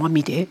ما رو به ما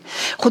میده.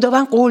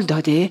 خداوند قول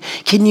داده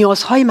که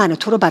نیازهای من و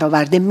تو رو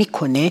برآورده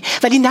میکنه،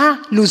 ولی نه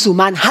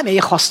لزوما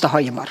همه خواسته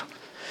های ما رو.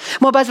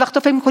 ما بعض وقتا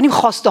فکر میکنیم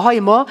خواسته های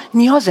ما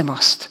نیاز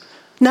ماست.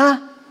 نه،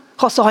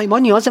 خواسته های ما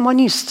نیاز ما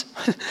نیست.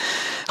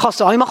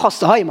 خواسته های ما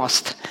خواسته های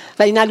ماست،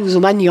 ولی نه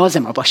لزوما نیاز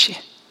ما باشه.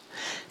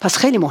 پس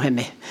خیلی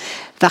مهمه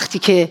وقتی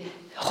که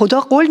خدا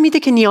قول میده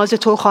که نیاز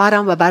تو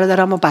خواهرم و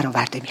برادرم رو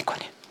برآورده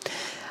میکنه،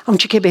 اون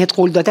چیزی که بهت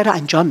قول داده رو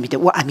انجام میده،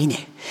 او امینه.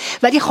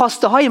 ولی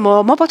خواسته های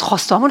ما باید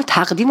خواسته هامون رو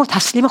تقدیم و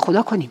تسلیم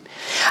خدا کنیم.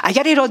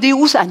 اگر اراده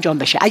اوست انجام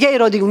بشه، اگر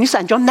اراده او نیست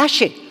انجام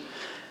نشه.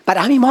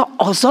 برای همین ما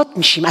آزاد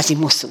میشیم از این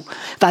موضوع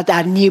و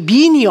در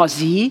بی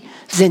نیازی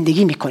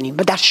زندگی میکنیم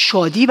و در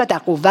شادی و در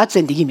قوت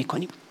زندگی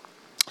میکنیم.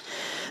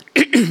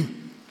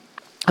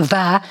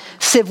 و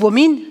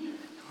سومین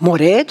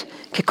مورد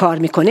که کار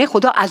میکنه،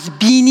 خدا از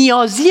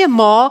بی‌نیازی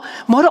ما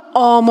رو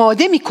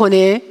آماده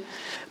میکنه،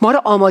 ما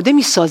رو آماده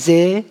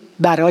میسازه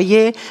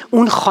برای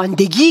اون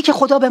خواندگی که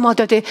خدا به ما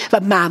داده و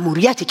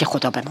مأموریتی که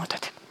خدا به ما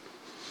داده.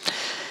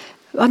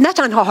 نه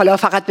تنها حالا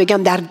فقط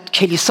بگم در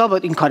کلیسا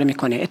باید این کار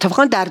میکنه،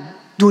 اتفاقا در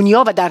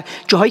دنیا و در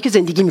جاهایی که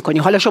زندگی میکنی.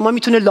 حالا شما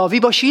میتونه لاوی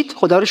باشید،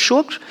 خدا رو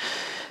شکر،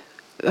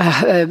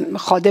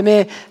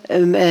 خادم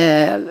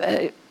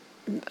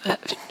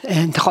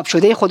انتخاب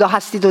شده خدا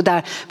هستید و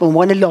در به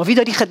عنوان لاوی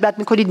داری خدمت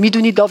میکنید،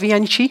 میدونید لاوی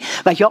یعنی چی،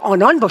 و یا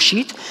آنان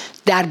باشید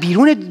در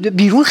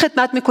بیرون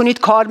خدمت میکنید،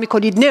 کار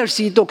میکنید،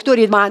 نرسید،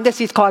 دکترید،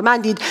 مهندسید،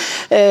 کارمندید،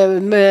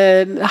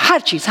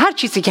 هر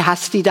چیزی که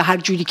هستید، هر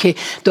جوری که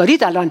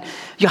دارید الان،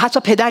 یا حتی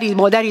پدرید،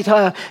 مادرید،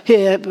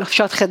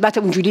 شاید خدمت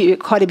اونجوری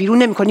کار بیرون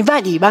نمیکنید،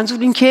 ولی منظور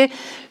این که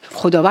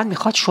خداوند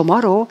میخواد شما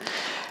رو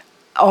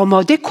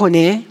آماده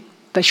کنه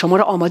و شما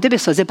رو آماده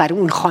بسازه برای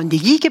اون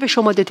خواندگی که به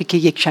شما داده که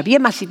یک شبیه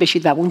مسیح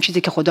بشید و اون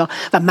چیزی که خدا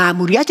و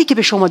مأموریتی که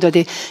به شما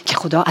داده که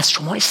خدا از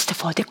شما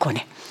استفاده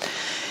کنه.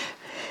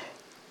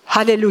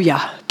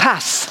 هللویا.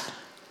 پس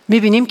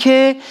میبینیم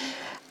که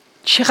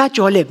چقدر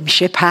جالب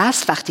میشه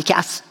پس وقتی که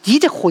از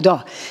دید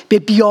خدا به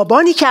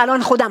بیابانی که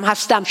الان خودم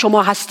هستم،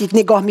 شما هستید،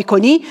 نگاه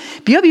میکنی.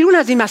 بیا بیرون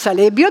از این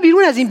مسئله، بیا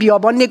بیرون از این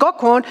بیابان، نگاه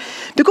کن،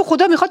 بگو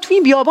خدا میخواد تو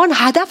این بیابان،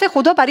 هدف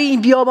خدا برای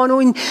این بیابان و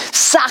این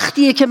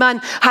سختیه که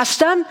من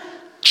هستم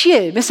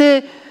چیه؟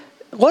 مثل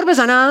غر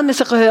بزنم،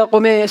 مثل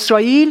قوم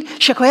اسرائیل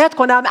شکایت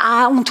کنم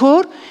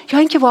اونطور، یا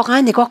اینکه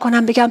واقعا نگاه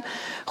کنم بگم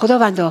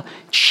خداوندا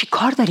چی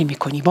کار داری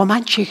میکنی با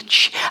من؟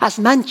 از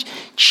من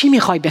چی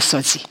میخوای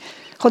بسازی؟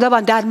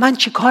 خداوند در من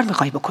چی کار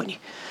میخوای بکنی؟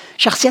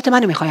 شخصیت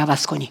منو میخوای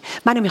عوض کنی،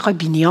 منو میخوای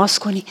بی‌نیاز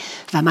کنی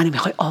و منو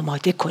میخوای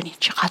آماده کنی.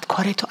 چقدر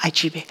کار تو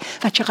عجیبه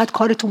و چقدر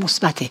کار تو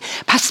مثبته.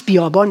 پس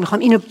بیابان،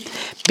 میخوام اینو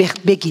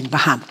بگیم و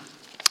هم،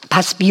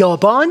 پس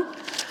بیابان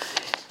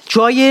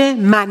جای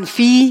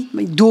منفی،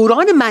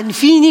 دوران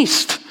منفی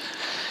نیست،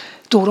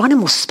 دوران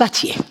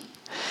مثبتیه.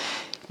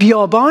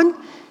 بیابان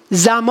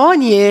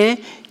زمانیه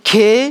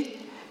که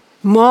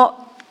ما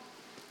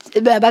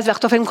بعض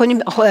وقتا فکر می‌کنیم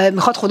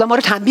میخواد خدا ما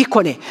رو تنبیه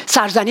کنه،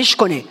 سرزنش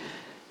کنه.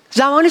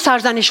 زمان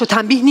سرزنش و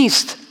تنبیه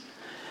نیست.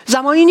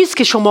 زمانی نیست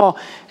که شما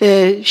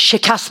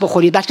شکست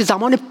بخورید، بلکه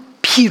زمان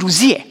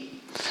پیروزیه.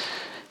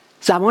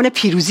 زمان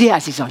پیروزی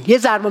عزیزان. یه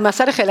ضرب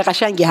المثل خیلی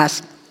قشنگی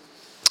هست،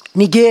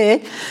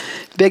 میگه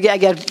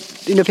اگر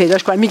اینو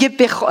پیداش کنم،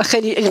 میگه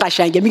خیلی این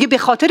قشنگه، میگه به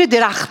خاطر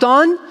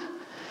درختان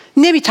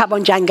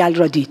نمیتوان جنگل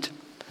را دید.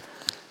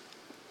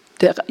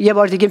 یه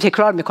بار دیگه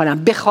تکرار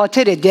میکنم، به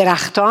خاطر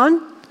درختان،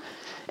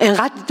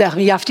 انقدر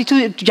میافتی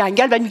تو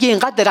جنگل و میگه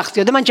اینقدر درخت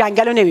زیاده من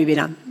جنگل رو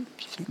نمیبینم.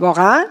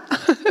 واقعا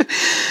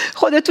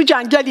خودت تو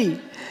جنگلی.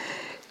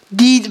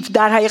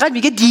 در حقیقت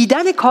میگه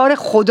دیدن کار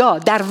خدا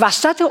در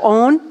وسط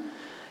اون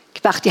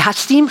وقتی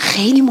هستیم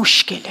خیلی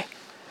مشکله.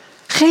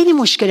 خیلی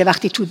مشکله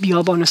وقتی تو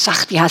بیابان و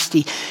سختی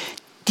هستی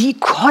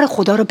کار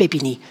خدا رو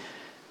ببینی،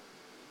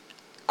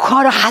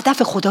 کار و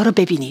هدف خدا رو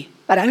ببینی.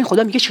 برای همین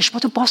خدا میگه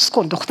چشماتو باز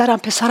کن دخترم،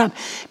 پسرم،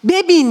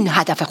 ببین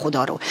هدف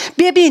خدا رو،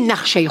 ببین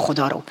نقشه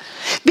خدا رو،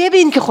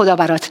 ببین که خدا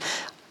برات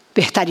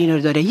بهترین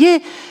رو داره.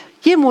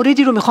 یه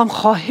موردی رو میخوام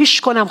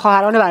خواهش کنم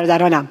خواهران و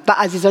برادرانم و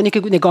عزیزانی که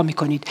نگاه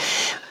میکنید،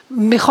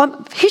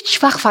 میخوام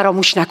هیچ وقت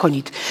فراموش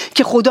نکنید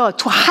که خدا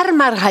تو هر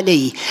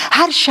مرحله‌ای،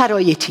 هر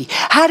شرایطی،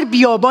 هر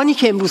بیابانی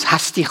که امروز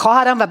هستی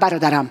خواهرم و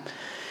برادرم،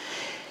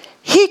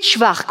 هیچ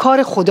وقت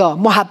کار خدا،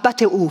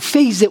 محبت او،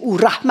 فیض او،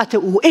 رحمت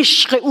او،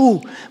 عشق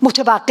او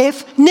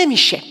متوقف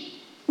نمیشه.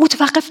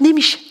 متوقف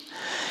نمیشه،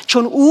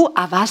 چون او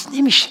عوض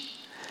نمیشه.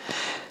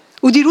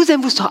 او دیروز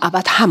امروز تا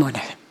ابد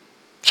همانه.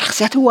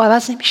 شخصیت او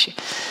عوض نمیشه.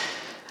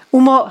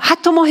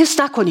 حتی ما حس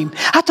نکنیم،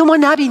 حتی ما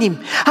نبینیم،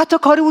 حتی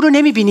کار او رو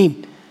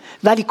نمیبینیم،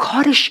 ولی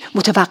کارش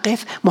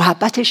متوقف،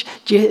 محبتش،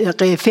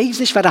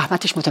 فیضش و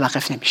رحمتش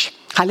متوقف نمیشه.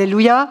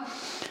 هللویا.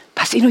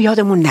 پس اینو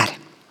یادمون نره.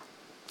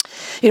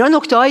 اینا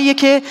نکته هاییه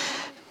که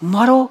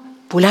ما رو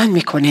بلند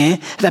میکنه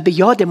و به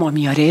یاد ما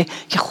میاره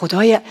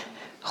که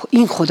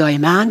این خدای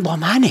من با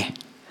منه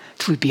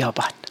توی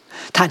بیابان،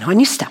 تنها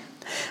نیستم.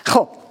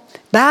 خب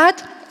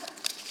بعد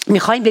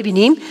میخوایم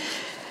ببینیم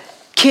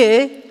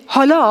که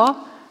حالا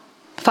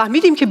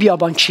فهمیدیم که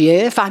بیابان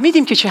چیه،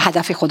 فهمیدیم که چه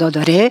هدف خدا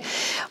داره.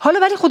 حالا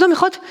ولی خدا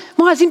میخواد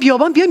ما از این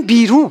بیابان بیایم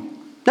بیرون،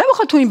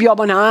 نمیخواد تو این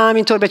بیابان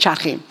همینطور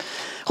بچرخیم.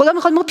 خدا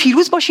میخواد ما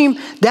پیروز باشیم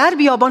در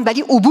بیابان،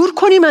 ولی عبور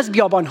کنیم از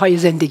بیابان‌های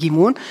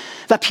زندگیمون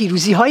و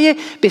پیروزی‌های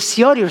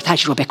بسیاری رو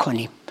تجربه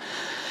کنیم.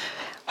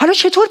 حالا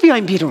چطور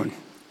بیایم بیرون؟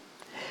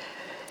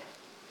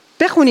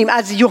 بخونیم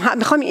از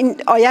میخوام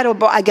این آیه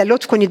رو اگر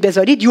لطف کنید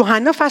بذارید،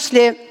 یوحنا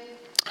فصل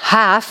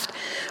 7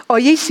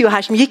 آیه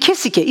 38 میگه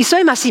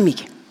عیسی مسیح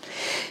میگه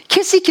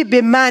کسی که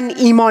به من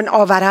ایمان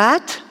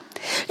آورد،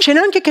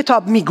 چنان که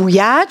کتاب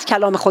میگوید،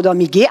 کلام خدا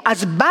میگه،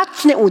 از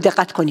بطن او،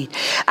 دقت کنید،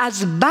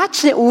 از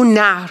بطن او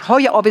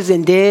نهرهای آب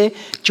زنده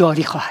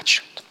جاری خواهد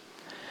شد.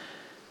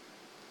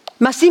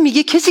 مسیح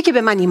میگه کسی که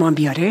به من ایمان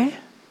بیاره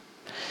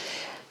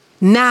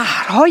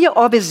نهرهای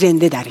آب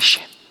زنده درشه.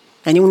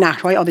 یعنی اون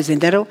نهرهای آب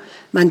زنده رو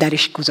من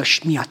درش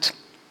گذاشت میاد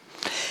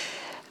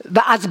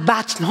و از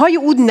بطنهای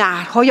او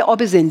نهرهای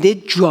آب زنده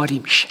جاری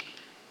میشه.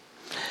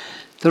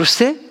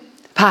 درسته؟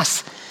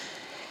 پس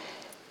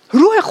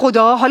روح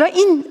خدا، حالا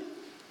این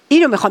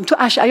اینو میخوام تو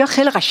اشعیا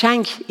خیلی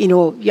قشنگ،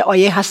 اینو یه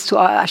آیه هست تو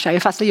اشعیا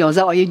فصل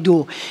 11 آیه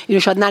 2، اینو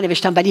شاید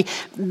ننوشتم ولی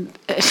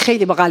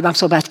خیلی با قلبم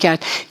صحبت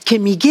کرد، که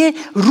میگه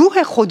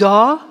روح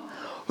خدا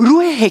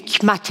روح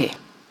حکمته،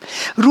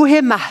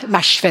 روح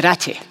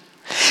مشورته،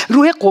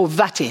 روح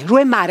قوته،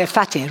 روح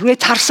معرفته، روح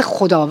ترس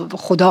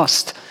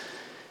خداست.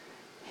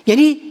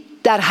 یعنی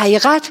در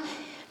حقیقت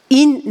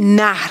این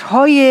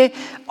نهرهای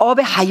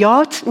آب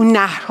حیات، اون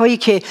نهرهایی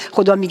که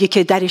خدا میگه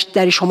که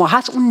در شما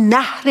هست، اون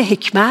نهر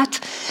حکمت،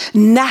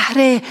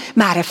 نهر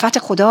معرفت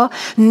خدا،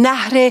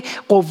 نهر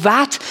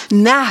قوت،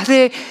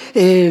 نهر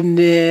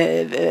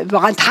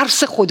واقعا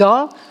ترس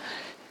خدا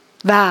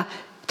و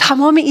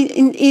تمام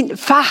این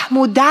فهم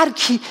و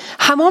درک،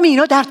 تمام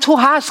اینا در تو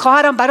هست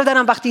خواهرم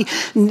برادرم. وقتی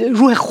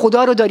روح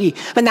خدا رو داری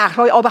و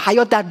نهرهای آب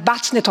حیات در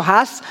بطن تو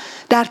هست،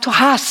 در تو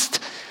هست.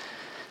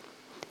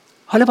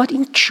 حالا باید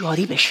این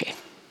جاری بشه،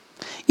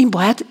 این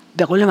باید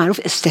به قول معروف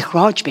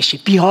استخراج بشه،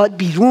 بیاد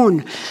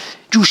بیرون،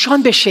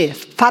 جوشان بشه،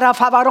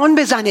 فوران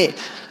بزنه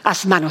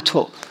از من و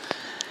تو.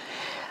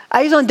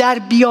 عزیزان در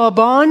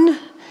بیابان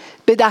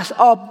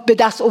به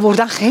دست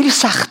آوردن خیلی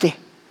سخته.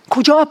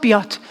 کجا آب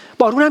بیاد؟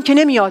 بارون هم که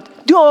نمیاد،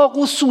 داغ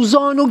و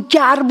سوزان و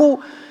گرم و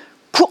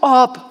کو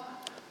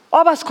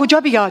آب از کجا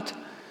بیاد؟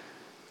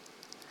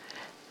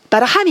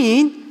 برای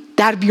همین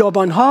در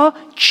بیابان ها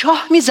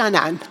چاه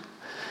میزنن،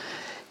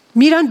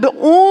 میرن به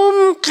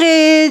عمق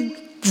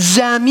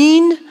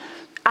زمین،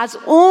 از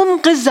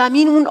عمق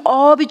زمین اون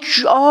آب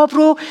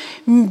رو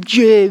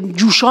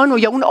جوشان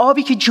یا اون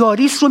آبی که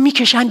جاری است رو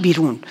میکشن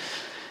بیرون.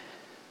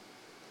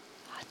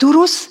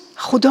 درست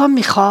خدا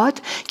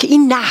میخواد که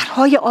این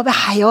نهرهای آب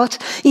حیات،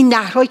 این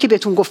نهرهایی که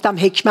بهتون گفتم،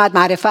 حکمت،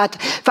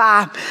 معرفت،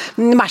 فهم،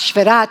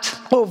 مشورت،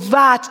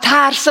 قوت،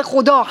 ترس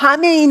خدا،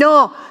 همه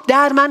اینا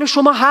در من و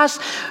شما هست.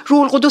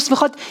 روح القدس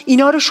میخواد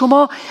اینا رو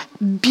شما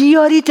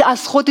بیارید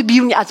از خود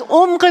بیرون، از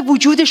عمق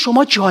وجود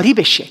شما جاری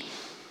بشه.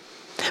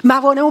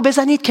 موانع رو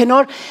بزنید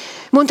کنار،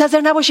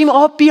 منتظر نباشیم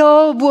آب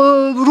بیا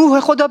روح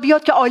خدا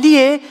بیاد که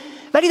عالیه،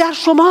 ولی در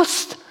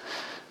شماست.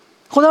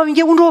 خدا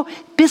میگه اون رو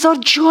بذار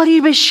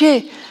جاری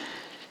بشه،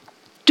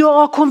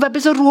 دعا کن و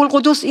بذار روح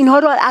القدس اینها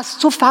رو از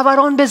تو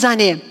فوران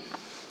بزنه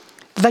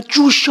و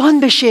جوشان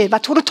بشه و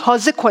تو رو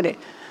تازه کنه،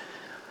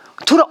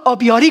 تو رو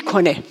آبیاری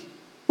کنه.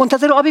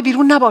 منتظر آب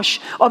بیرون نباش،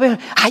 آب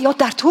حیات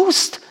در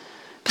توست،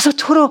 بذار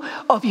تو رو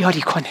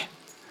آبیاری کنه.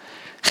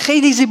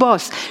 خیلی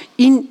زیباست.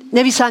 این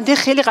نویسنده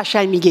خیلی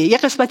قشنگ میگه، یه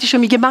قسمتیشو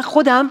میگه من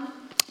خودم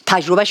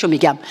تجربهشو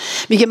میگم،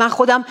 میگه من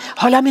خودم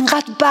حالم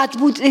اینقدر بد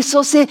بود،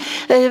 احساس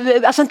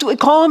اصلا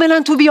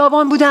کاملا تو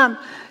بیابان بودم،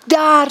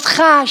 درد،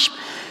 خشم،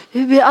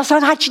 اصلا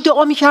هرچی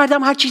دعا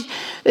میکردم، هرچی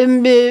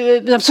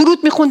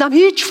سرود میخوندم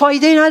هیچ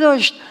فایده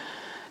نداشت.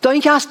 تا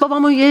اینکه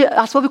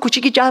اسباب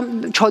کوچیکی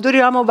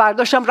چادری رو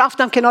برداشتم،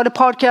 رفتم کنار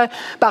پارک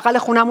بغل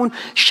خونمون،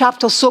 شب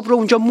تا صبح رو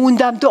اونجا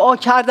موندم، دعا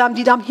کردم،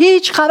 دیدم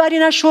هیچ خبری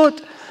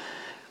نشد.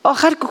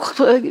 آخر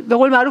به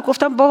قول معروف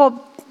گفتم بابا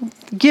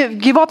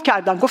گیواب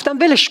کردم، گفتم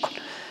ولش کن.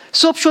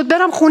 صبح شد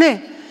برم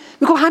خونه،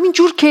 میگم همین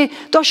جور که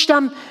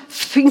داشتم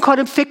این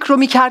کار فکر رو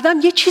میکردم،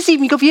 یه چیزی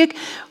میگفت، یک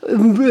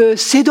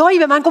صدایی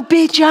به من گفت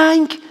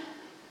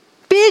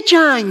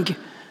بجنگ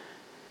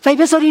و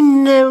بذار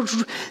این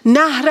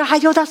نهر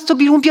حیات از تو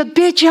بیرون بیاد،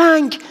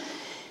 بجنگ.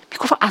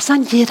 میگفت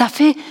اصلا یه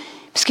دفعه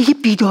مثل که یه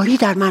بیداری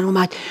در من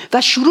اومد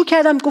و شروع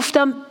کردم،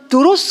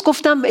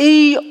 گفتم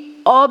ای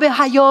آب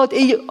حیات،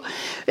 ای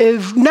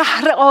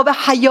نهر آب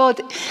حیات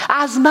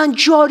از من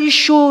جاری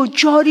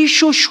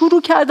شو.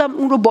 شروع کردم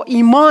اون رو با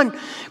ایمان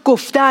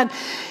گفتن.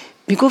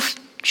 میگفت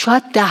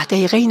شاید 10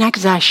 دقیقه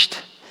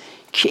نگذشت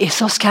که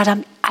احساس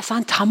کردم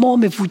اصلا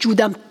تمام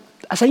وجودم،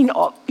 اصلا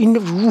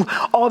این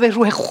آب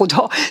روح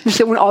خدا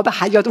مثل اون آب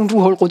حیات، اون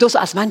روح القدس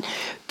از من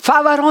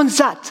فوران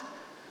زد،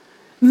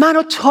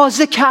 منو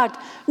تازه کرد.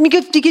 میگه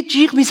دیگه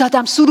جیغ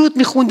میزدم، سرود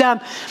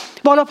میخوندم،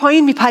 بالا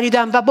پایین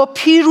میپریدم و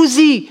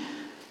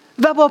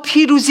با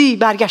پیروزی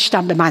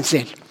برگشتم به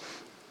منزل.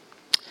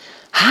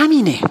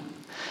 همینه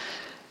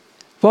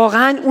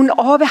واقعا اون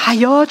آب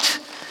حیات،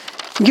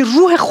 میگه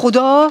روح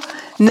خدا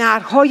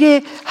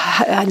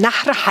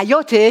نهر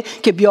حیاته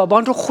که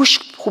بیابان رو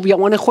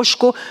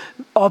خشک و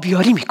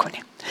آبیاری میکنه.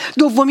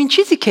 دومین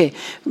چیزی که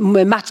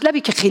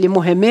مطلبی که خیلی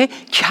مهمه،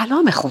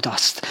 کلام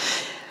خداست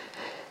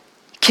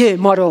که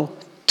ما رو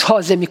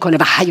تازه میکنه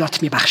و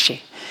حیات میبخشه.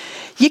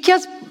 یکی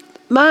از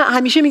من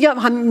همیشه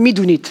میگم،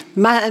 میدونید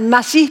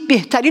مسیح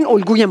بهترین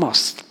الگوی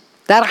ماست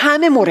در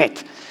همه مورد.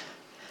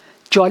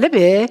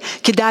 جالبه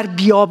که در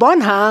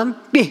بیابان هم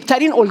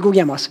بهترین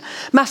الگوی ماست.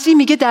 مسیح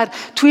میگه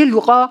توی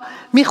لوقا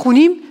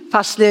میخونیم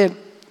فصل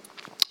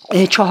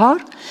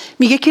 4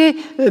 میگه که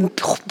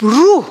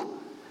روح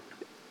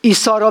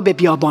عیسی را به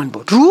بیابان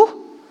بود. روح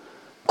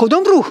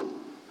کدوم روح؟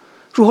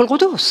 روح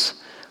القدس.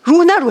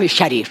 روح نه روح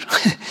شریر.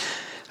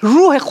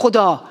 روح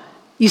خدا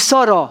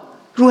عیسی را،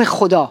 روح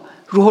خدا،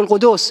 روح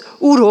القدس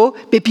او رو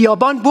به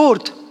بیابان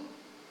برد.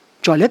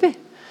 جالبه.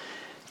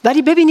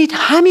 ولی ببینید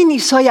همین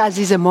عیسی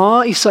عزیز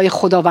ما، عیسی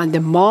خداوند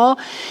ما،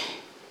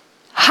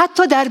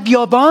 حتی در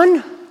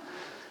بیابان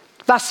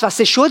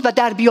وسوسه شد و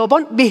در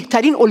بیابان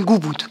بهترین الگو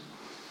بود.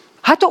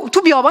 حتی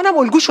تو بیابان هم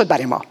الگو شد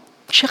برای ما.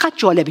 چقدر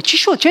جالبه. چی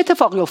شد؟ چه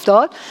اتفاقی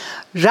افتاد؟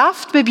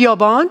 رفت به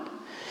بیابان،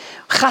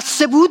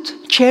 خسته بود،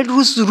 40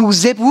 روز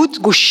روزه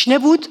بود، گشنه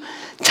بود،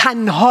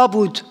 تنها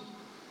بود.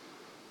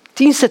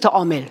 این 3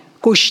 عامل،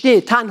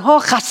 گشنه، تنها،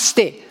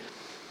 خسته.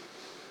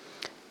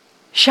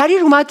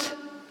 شریر اومد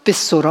به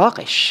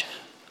سراغش،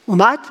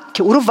 اومد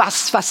که او رو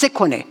وسوسه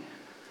کنه.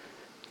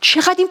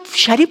 چقدر این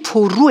شریر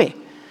پرروه.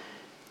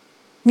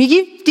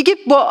 میگی دیگه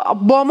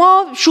با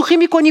ما شوخی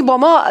میکنی، با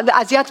ما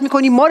اذیت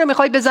میکنی، ما رو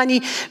میخوای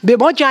بزنی، به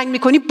ما جنگ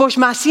میکنی، باش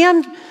مسیح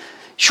هم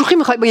شوخی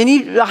میخوای، یعنی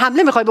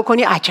حمله میخوای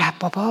بکنی. عجب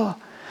بابا.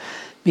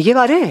 میگه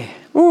باره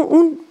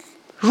اون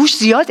روش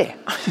زیاده.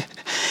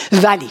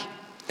 ولی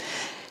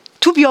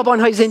تو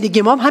بیابانهای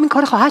زندگی ما هم همین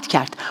کار خواهد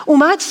کرد.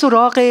 اومد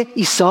سراغ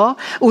عیسی،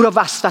 او را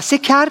وسوسه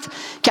کرد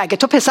که اگه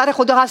تو پسر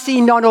خدا هستی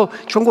این نانو،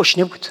 چون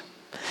گشنه بود،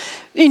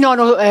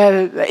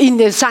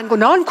 این سنگو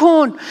نان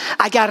کن.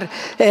 اگر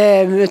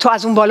تو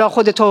از اون بالا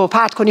خودتو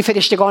پرت کنی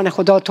فرشتگان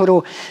خدا تو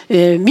رو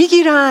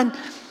میگیرن.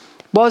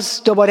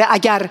 باز دوباره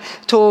اگر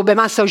تو به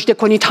من سجده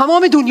کنی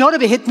تمام دنیا رو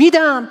بهت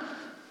میدم.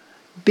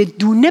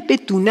 بدونه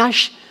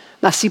بدونش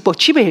مسیح با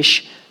چی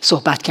بهش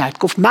صحبت کرد؟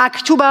 گفت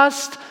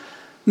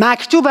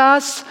مکتوب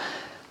است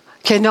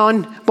که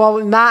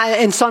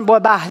انسان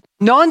با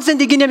نان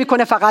زندگی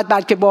نمیکنه فقط،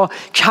 بلکه با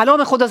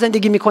کلام خدا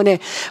زندگی میکنه.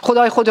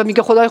 خدای خدا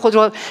میگه خدای خود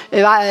رو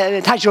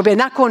تجربه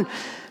نکن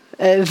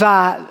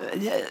و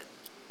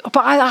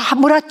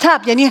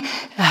مرتب، یعنی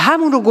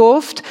همون رو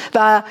گفت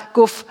و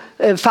گفت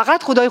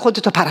فقط خدای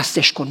خودت رو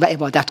پرستش کن و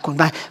عبادت کن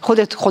و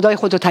خدای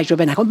خودت رو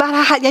تجربه نکن.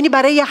 یعنی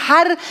برای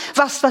هر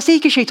وسوسه‌ای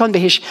که شیطان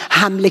بهش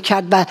حمله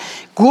کرد و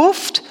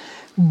گفت،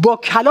 با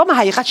کلام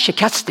حقیقت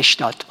شکستش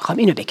داد. میخوام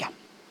اینو بگم،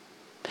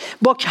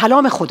 با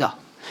کلام خدا،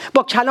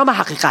 با کلام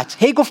حقیقت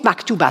هی گفت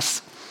مکتوب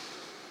است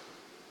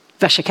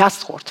و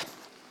شکست خورد.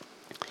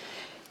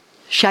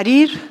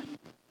 شریر،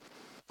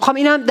 میخوام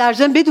اینم در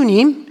ضمن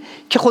بدونیم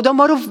که خدا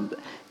ما رو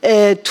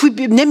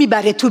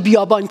نمیبره تو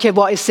بیابان که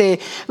باعث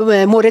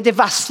مورد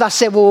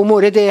وسوسه و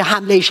مورد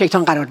حمله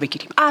شیطان قرار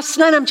بگیریم.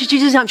 اصلا همچی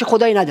چیزی همچی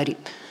خدایی نداریم.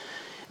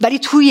 ولی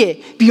توی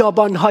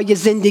بیابانهای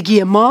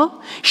زندگی ما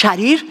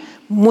شریر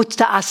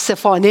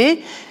متاسفانه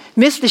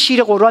مثل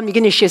شیر قرآن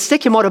میگه نشسته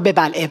که ما رو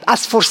ببلعه.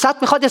 از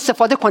فرصت میخواد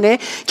استفاده کنه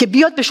که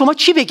بیاد به شما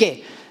چی بگه؟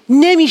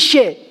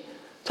 نمیشه،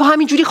 تو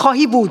همینجوری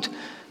خواهی بود،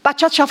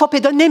 بچت شفا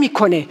پیدا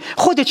نمیکنه،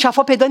 خودت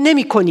شفا پیدا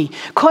نمیکنی،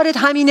 کارت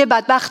همینه،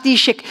 بدبختی،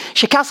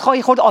 شکست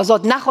خواهی خورد،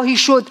 آزاد نخواهی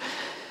شد،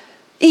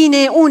 اینه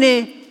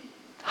اونه،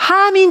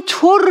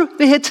 همینطور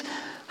بهت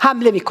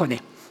حمله میکنه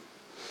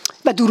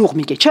و دروغ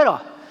میگه.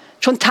 چرا؟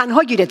 چون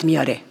تنها گیرت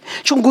میاره،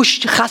 چون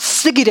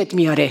خسته گیرت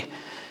میاره،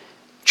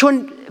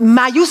 چون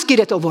مایوس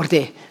گیرت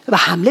آورده و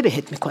حمله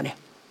بهت میکنه.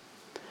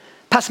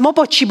 پس ما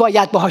با چی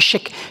باید باهاش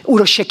او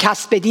رو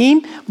شکست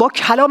بدیم؟ با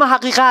کلام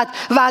حقیقت،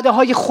 وعده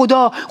های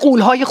خدا، قول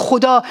های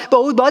خدا. با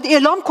او باید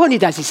اعلام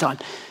کنید عزیزان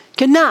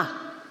که نه،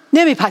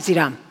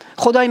 نمیپذیرم،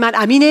 خدای من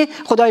امینه،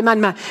 خدای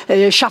من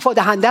شفا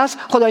دهنده است،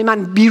 خدای من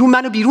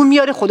منو بیرون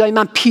میاره، خدای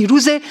من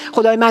پیروزه،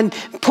 خدای من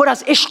پر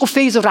از عشق و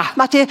فیض و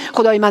رحمته،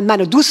 خدای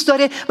منو دوست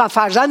داره، من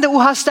فرزند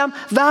او هستم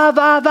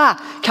و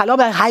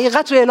کلام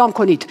حقیقت رو اعلام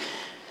کنید.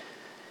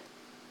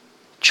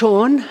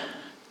 چون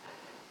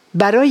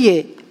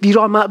برای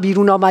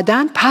بیرون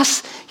آمدن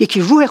پس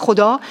یکی روح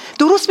خدا،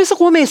 درست مثل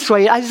قوم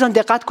اسرائیل. عزیزان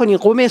دقت کنید،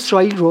 قوم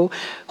اسرائیل رو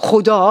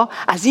خدا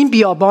از این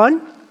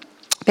بیابان،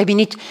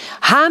 ببینید،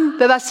 هم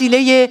به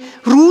وسیله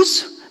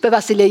روز، به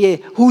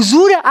وسیله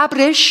حضور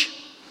ابرش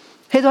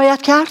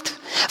هدایت کرد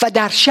و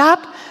در شب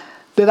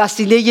به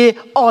وسیله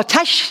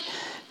آتش،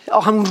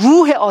 هم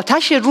روح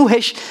آتش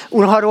روحش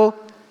اونها رو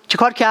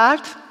چیکار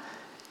کرد؟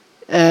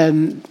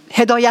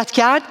 هدایت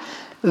کرد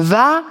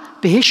و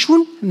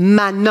بهشون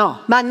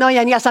منا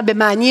یعنی اصلا به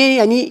معنی،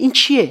 یعنی این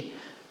چیه؟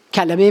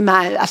 کلمه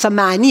اصلا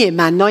معنی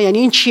منا یعنی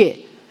این چیه؟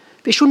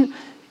 بهشون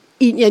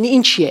یعنی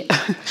این چیه؟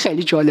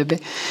 خیلی جالبه.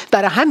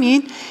 برای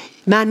همین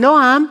منا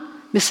هم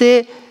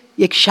مثل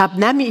یک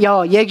شبنم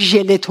یا یک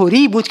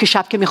ژلتوری بود که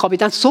شب که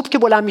میخوابیدن، صبح که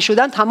بلند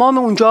میشدن تمام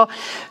اونجا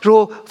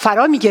رو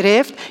فرا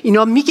میگرفت.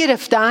 اینا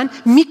میگرفتن،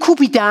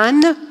 میکوبیدن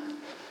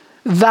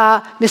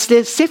و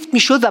مثل سفت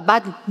میشد و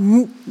بعد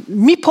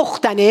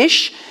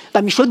میپختنش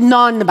و میشد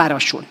نان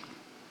براشون.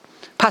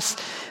 پس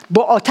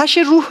با آتش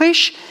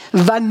روحش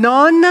و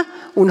نان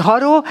اونها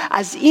رو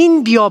از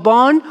این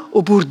بیابان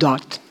عبور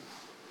داد.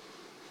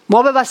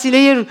 ما به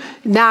وسیله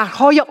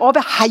نهرهای آب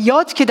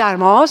حیات که در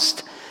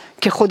ماست،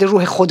 که خود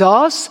روح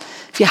خداست،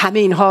 که همه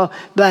اینها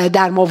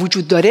در ما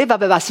وجود داره، و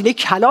به وسیله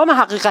کلام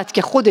حقیقت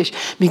که خودش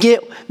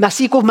میگه،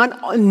 مسیح گفت من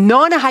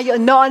نان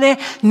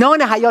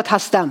حیات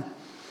هستم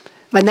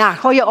و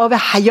نهرهای آب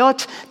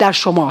حیات در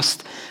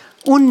شماست.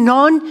 اون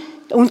نان،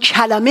 اون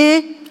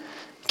کلمه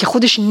که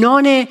خودش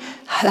نان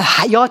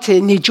حیات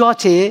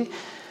نجاته،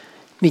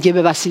 میگه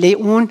به وسیله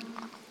اون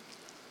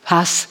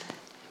پس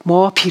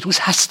ما پیروز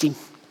هستیم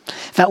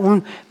و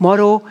اون ما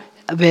رو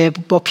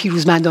با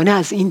پیروزمندانه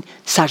از این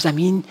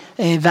سرزمین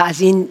و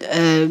از این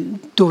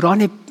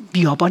دوران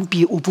بیابان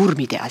بی عبور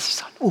میده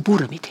عزیزان،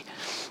 عبور میده.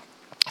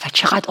 و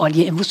چقدر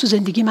عالیه. امروز تو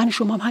زندگی من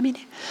شما هم همینه.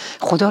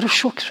 خدا رو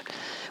شکر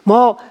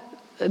ما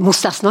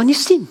مستثنا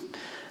نیستیم.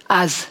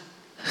 از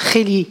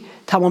خیلی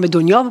تمام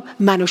دنیا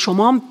من و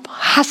شما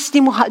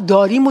هستیم و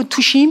داریم و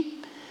توشیم،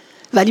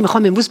 ولی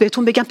میخوام امروز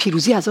بهتون بگم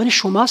پیروزی از آن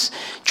شماست،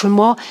 چون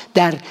ما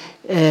در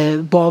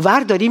باور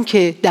داریم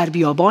که در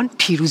بیابان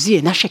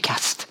پیروزیه، نه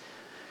شکست.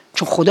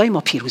 چون خدای ما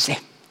پیروزه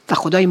و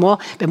خدای ما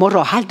به ما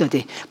راه حل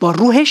داده. با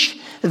روحش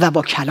و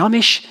با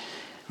کلامش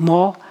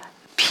ما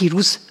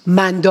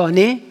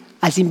پیروزمندانه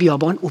از این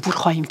بیابان عبور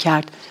خواهیم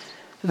کرد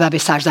و به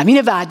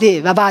سرزمین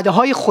وعده و وعده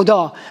های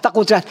خدا و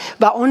قدرت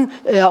و اون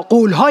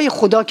قول های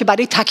خدا که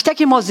برای تک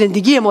تک ما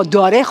زندگی ما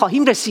داره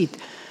خواهیم رسید.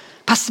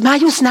 پس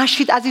مایوس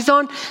نشید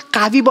عزیزان،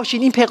 قوی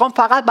باشید. این پیغام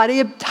فقط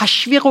برای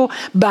تشویق و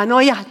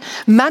بنای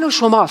من و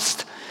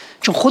شماست،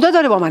 چون خدا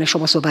داره با من و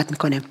شما صحبت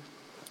میکنه.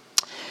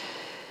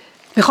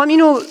 میخوام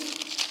اینو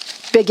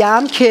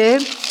بگم که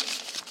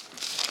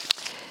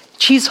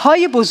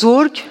چیزهای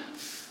بزرگ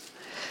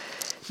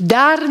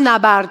در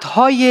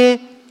نبردهای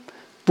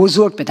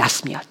بزرگ به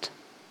دست میاد.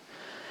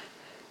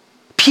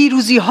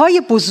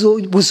 پیروزیهای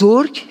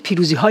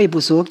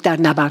بزرگ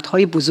در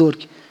نبردهای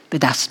بزرگ به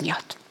دست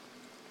میاد.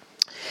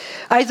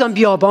 عزیزان،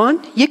 بیابان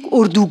یک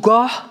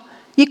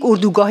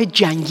اردوگاه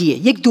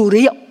جنگیه، یک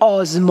دوره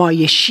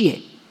آزمایشیه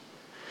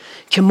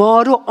که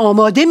ما رو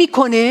آماده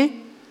میکنه،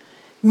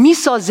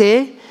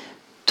 میسازه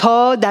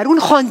تا در اون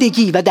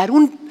خواندگی و در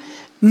اون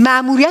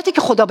مأموریتی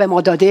که خدا به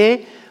ما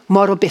داده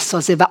ما رو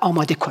بسازه و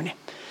آماده کنه.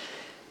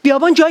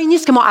 بیابان جایی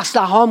نیست که ما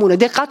اسلحه هامون رو،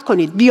 دقت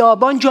کنید،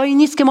 بیابان جایی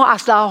نیست که ما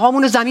اسلحه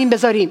هامون رو زمین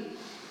بذاریم.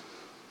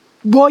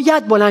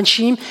 باید بلند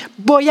شیم،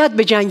 باید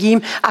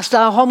بجنگیم،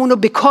 اسلحه هامون رو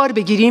به کار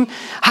بگیریم.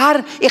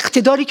 هر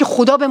اقتداری که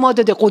خدا به ما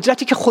داده،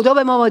 قدرتی که خدا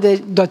به ما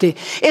داده،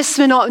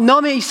 اسم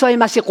نام عیسی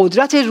مسیح،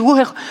 قدرت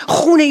روح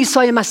خون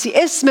عیسی مسیح،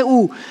 اسم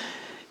او،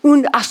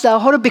 اون اسلحه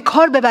ها رو به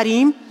کار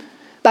ببریم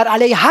بر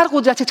علیه هر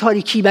قدرت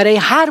تاریکی، برای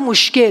هر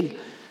مشکل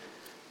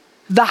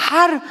و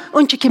هر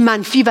آنچه که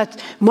منفی و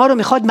ما رو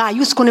میخواد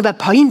مایوس کنه و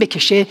پایین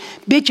بکشه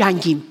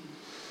بجنگیم.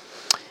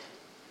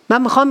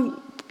 من میخوام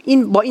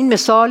با این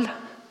مثال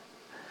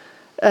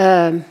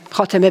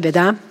خاتمه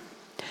بدم.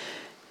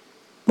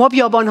 ما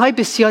بیابانهای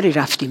بسیاری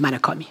رفتیم، من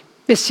کامی،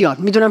 بسیار،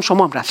 میدونم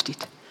شما هم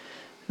رفتید،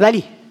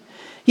 ولی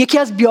یکی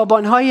از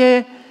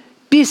بیابانهای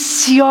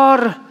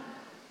بسیار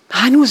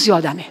هنوز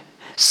یادمه،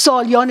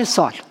 سالیان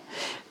سال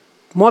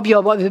ما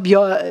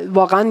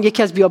واقعا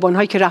یکی از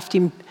بیابانهایی که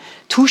رفتیم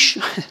توش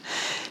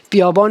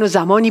بیابان و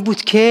زمانی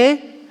بود که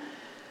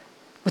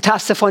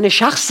متاسفانه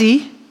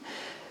شخصی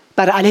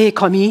بر علیه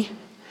کامی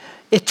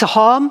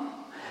اتهام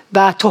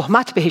و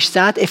تهمت بهش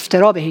زد،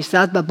 افترا بهش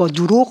زد و با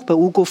دروغ به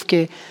او گفت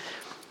که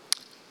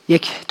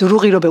یک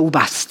دروغی رو به او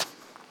بست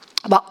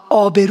و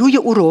آبروی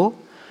او رو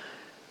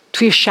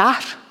توی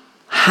شهر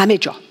همه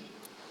جا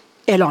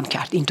اعلام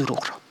کرد، این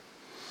دروغ رو.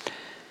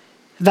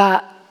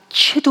 و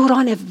چه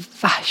دوران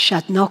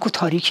وحشتناک و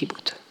تاریکی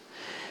بود.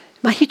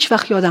 من هیچ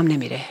وقت یادم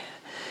نمیره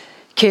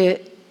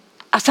که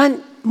اصلا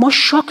ما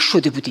شاک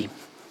شده بودیم.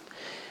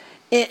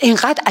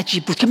 اینقدر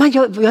عجیب بود که من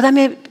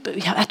یادم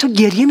حتی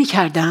گریه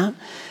میکردم،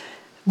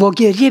 با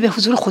گریه به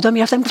حضور خدا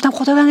میرفتم، گفتم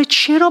خدا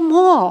چرا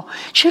ما،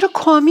 چرا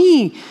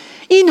کامی،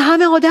 این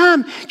همه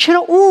آدم، چرا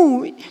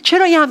اون،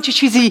 چرا یه همچی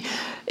چیزی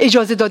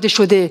اجازه داده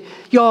شده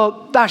یا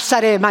بر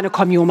سر من و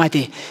کامی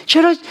اومده،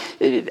 چرا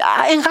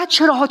اینقدر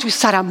چراها توی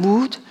سرم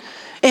بود،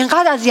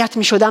 اینقدر اذیت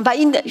میشدم و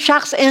این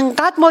شخص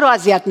اینقدر ما رو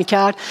اذیت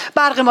میکرد،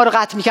 برق ما رو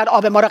قطع میکرد،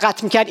 آب ما رو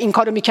قطع میکرد، این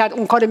کارو میکرد،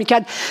 اون کارو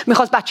میکرد،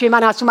 میخواست بچه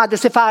من از اون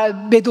مدرسه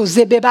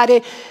بدزده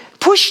ببره،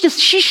 پشت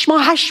 6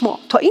 ماه 8 ماه،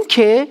 تا این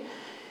که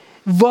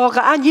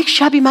واقعا یک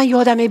شبی من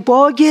یادمه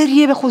با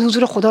گریه به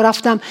حضور خدا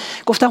رفتم،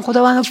 گفتم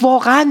خدا من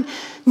واقعا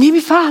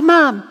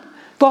نمیفهمم،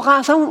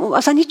 واقعا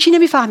اصلا هیچی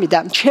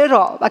نمیفهمیدم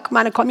چرا. و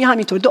من کامی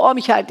همینطور دعا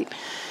میکردیم.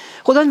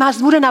 خدا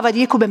مزمور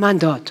 91 رو به من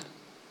داد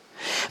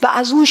و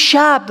از اون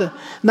شب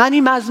من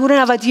این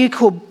مزمور 91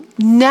 رو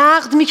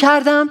نقد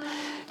میکردم،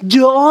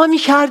 دعا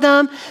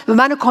میکردم و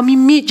من کامی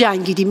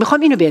میجنگیدیم.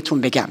 میخوام اینو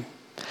بهتون بگم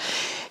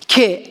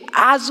که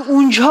از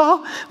اونجا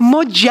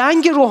ما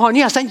جنگ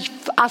روحانی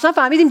اصلا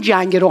فهمیدیم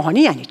جنگ روحانی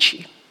یعنی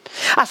چی،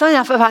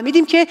 اصلا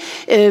فهمیدیم که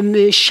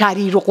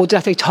شریر و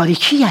قدرت‌های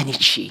تاریکی یعنی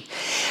چی.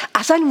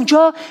 اصلا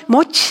اونجا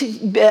ما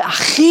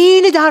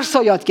خیلی درس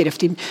یاد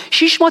گرفتیم.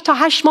 6 ماه تا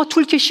 8 ماه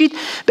طول کشید،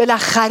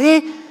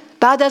 بالاخره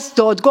بعد از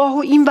دادگاه و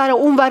این ور و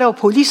اون ور و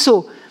پلیس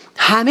و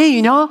همه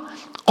اینا،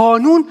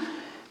 قانون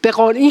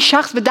این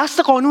شخص به دست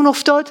قانون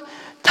افتاد،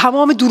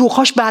 تمام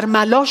دروغ‌هاش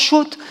برملا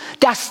شد،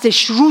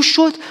 دستش رو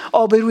شد،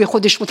 آبروی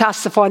خودش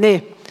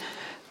متاسفانه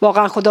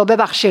واقعا خدا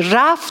ببخشه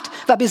رفت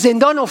و به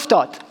زندان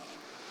افتاد.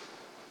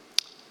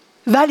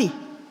 ولی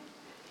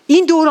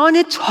این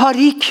دوران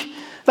تاریک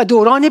و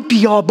دوران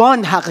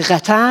بیابان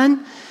حقیقتاً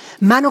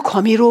من و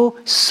کامی رو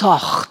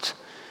ساخت،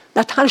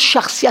 نه تنها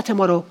شخصیت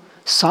ما رو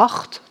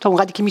ساخت تا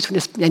اونقدری که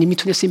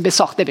میتونستیم به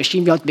ساخته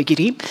بشیم، یاد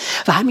بگیریم،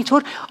 و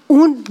همینطور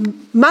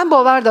من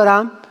باور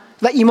دارم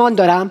و ایمان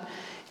دارم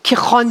که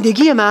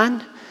خواندگی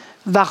من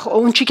و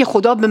اون چی که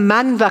خدا به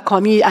من و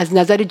کامی از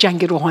نظر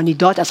جنگ روحانی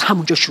داد از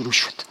همونجا شروع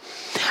شد.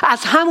 از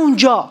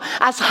همونجا،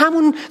 از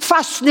همون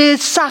فصل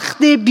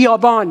سخت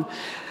بیابان،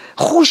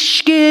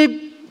 خشک،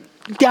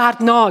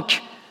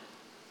 دردناک،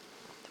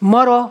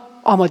 ما را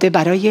آماده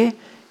برای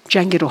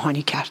جنگ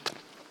روحانی کرد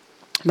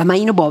و من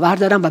اینو باور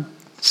دارم و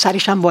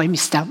سرشم وای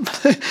میستم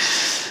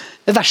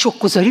و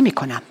شکرگزاری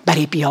میکنم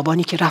برای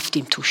بیابانی که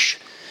رفتیم توش.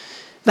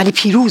 ولی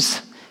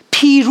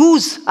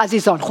پیروز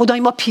عزیزان، خدای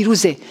ما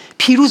پیروزه.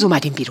 پیروز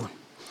اومدیم بیرون.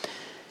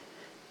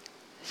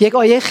 یک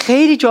آیه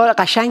خیلی جا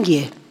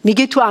قشنگیه،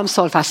 میگه تو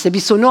امثال فصل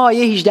 29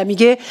 آیه 18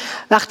 میگه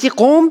وقتی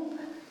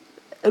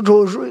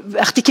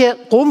که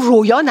قوم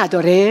رویا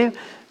نداره،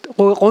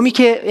 قومی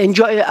که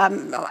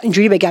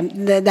اینجوری بگم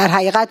در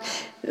حقیقت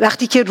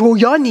وقتی که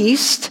رویا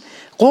نیست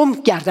قوم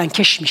گردن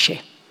کش میشه.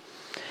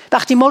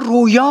 وقتی ما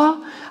رویا،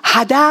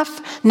 هدف،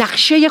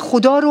 نقشه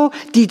خدا رو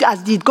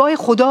از دیدگاه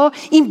خدا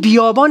این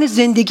بیابان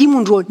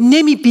زندگیمون رو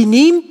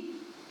نمیبینیم،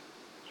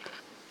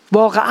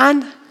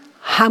 واقعا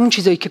همون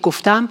چیزایی که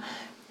گفتم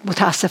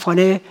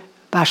متاسفانه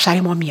بر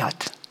سر ما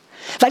میاد.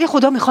 ولی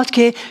خدا میخواد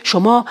که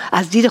شما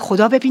از دید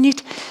خدا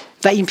ببینید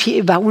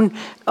و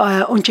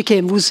اون چه که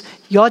امروز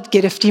یاد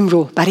گرفتیم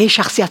رو برای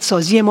شخصیت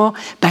سازی ما،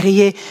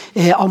 برای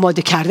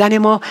آماده کردن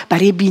ما،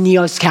 برای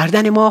بی‌نیاز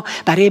کردن ما،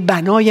 برای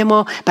بنای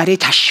ما، برای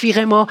تشویق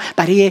ما،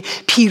 برای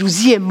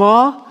پیروزی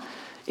ما،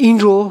 این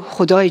رو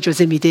خدا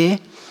اجازه میده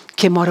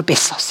که ما رو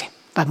بسازه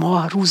و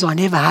ما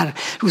روزانه و هر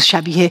روز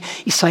شبیه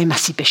عیسی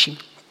مسیح بشیم.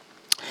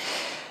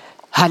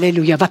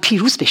 هللویا. و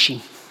پیروز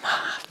بشیم.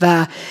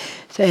 و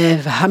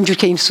همجور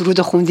که این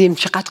سرود خوندیم،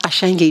 چقدر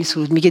قشنگه این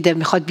سرود، میگه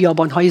میخواد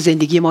بیابانهای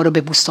زندگی ما رو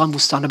به بوستان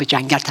رو به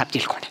جنگل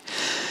تبدیل کنه.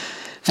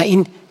 و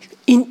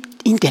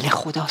این دل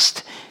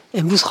خداست.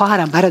 امروز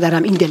خواهرم،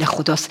 برادرم، این دل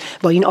خداست.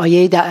 با این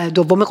آیه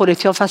دوم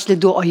قرنتیان فصل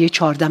 2 آیه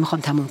 14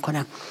 میخوام تموم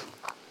کنم.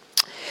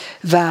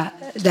 و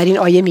در این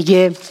آیه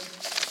میگه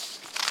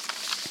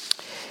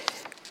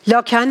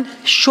لکن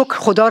شکر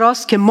خدا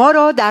راست که ما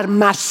را در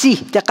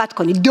مسیح، دقت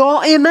کنید،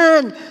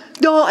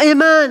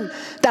 دائما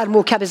در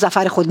موکب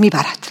ظفر خود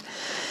میبرد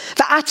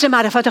و عطر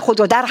معرفت خود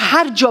را در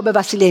هر جا به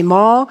وسیله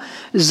ما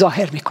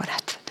ظاهر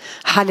میکند.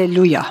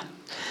 هللویا.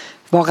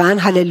 واقعا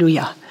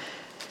هللویا.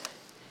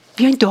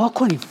 بیاین دعا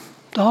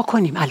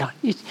کنیم الان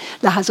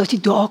لحظاتی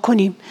دعا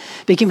کنیم،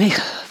 بگیم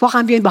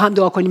واقعا بیاین با هم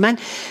دعا کنیم. من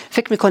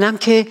فکر میکنم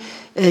که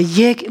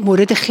یک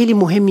مورد خیلی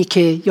مهمی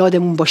که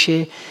یادمون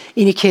باشه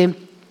اینی که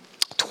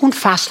تو اون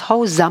فصلها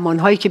و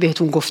زمانهایی که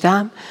بهتون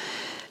گفتم،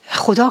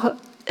 خدا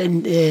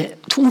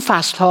تو اون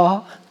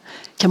فصلها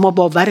که ما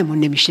باورمون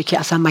نمیشه که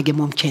اصلا مگه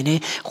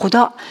ممکنه،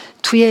 خدا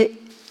توی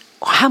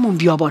همون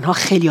بیابانها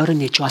خیلی ها رو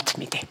نجات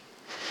میده.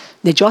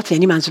 نجات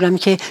یعنی منظورم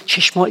که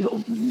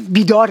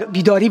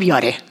بیداری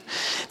بیاره،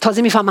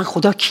 تازه میفهمن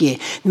خدا کیه،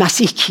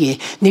 مسیح کیه،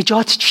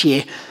 نجات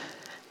چیه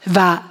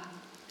و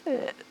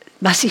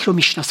مسیح رو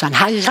میشناسن،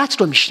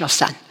 حقیقت رو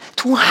میشناسن.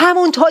 تو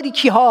همون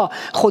تاریکی ها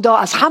خدا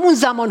از همون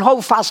زمان ها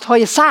و فصل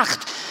های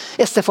سخت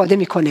استفاده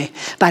میکنه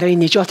برای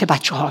نجات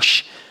بچه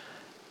هاش.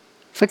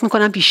 فکر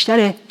میکنم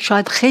بیشتره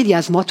شاید خیلی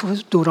از ما تو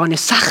دوران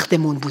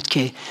سختمون بود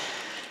که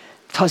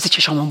تازه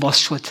چشامون باز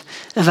شد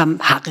و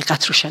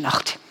حقیقت رو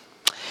شناختیم.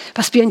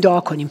 پس بیاین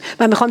دعا کنیم.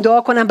 من میخوام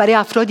دعا کنم برای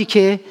افرادی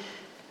که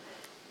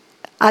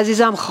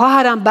عزیزم،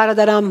 خواهرم،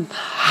 برادرم،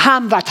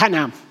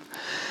 هموطنم،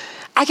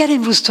 اگر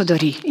امروز تو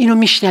داری اینو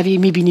میشنوی،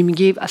 میبینی،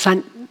 میگی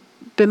اصلا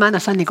به من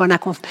اصلا نگاه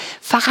نکن،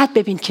 فقط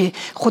ببین که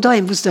خدا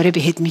امروز داره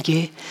بهت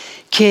میگه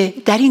که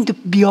در این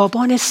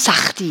بیابان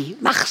سختی،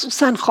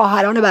 مخصوصا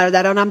خواهران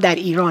برادرانم در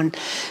ایران،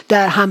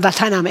 در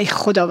هموطنم، ای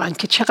خداوند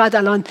که چقدر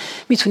الان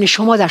میتونه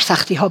شما در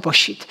سختی ها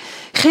باشید.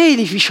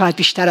 خیلی شاید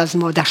بیشتر از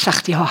ما در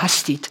سختی ها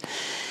هستید،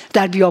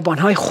 در بیابان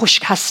های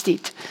خشک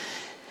هستید.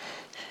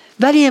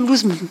 ولی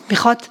امروز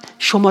میخواد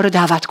شما رو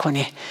دعوت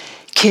کنه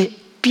که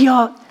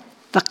بیا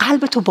و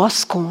قلبتو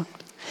باز کن،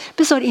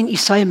 بذار این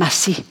عیسی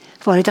مسیح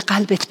وارد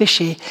قلبت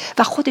بشه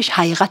و خودش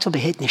حقیقت رو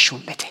بهت نشون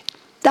بده.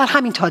 در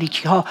همین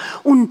تاریکی ها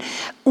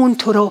اون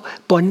تو رو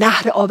با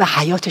نهر آب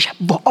حیاتش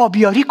با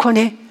آبیاری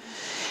کنه،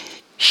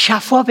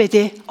 شفا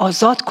بده،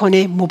 آزاد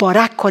کنه،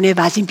 مبارک کنه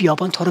و از این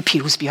بیابان تو رو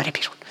پیروز بیاره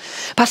بیرون.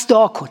 پس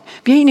دعا کن.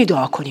 بیا اینو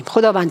دعا کنیم.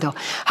 خداوندا،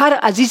 هر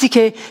عزیزی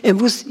که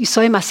امروز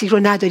عیسی مسیح رو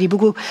نداری،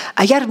 بگو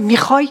اگر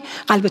میخوای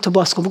قلبتو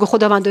باز کن. بگو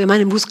خداوندا،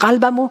 من امروز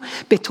قلبمو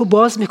به تو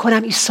باز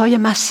میکنم. عیسی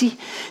مسیح،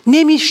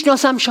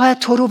 نمیشناسم شاید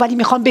تو رو، ولی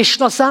میخوام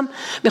بشناسم.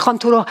 میخوام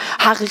تو رو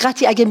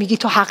حقیقتی، اگه میگی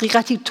تو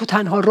حقیقتی، تو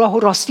تنها راه و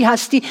راستی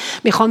هستی،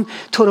 میخوام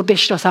تو رو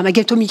بشناسم.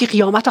 اگه تو میگی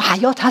قیامت و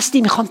حیات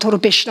هستی، میخوام تو رو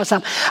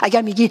بشناسم.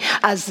 اگر میگی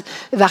از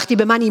وقتی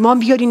به من ایمان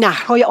بیاری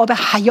نهرهای آب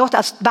حیات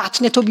از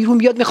بطن تو بیرون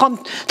بیاد، میخوام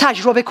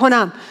تجربه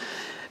کنم.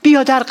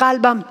 بیا در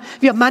قلبم،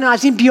 بیا منو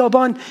از این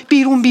بیابان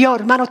بیرون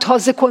بیار، منو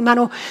تازه کن،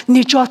 منو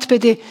نجات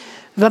بده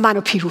و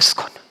منو پیروز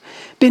کن.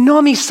 به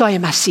نام عیسی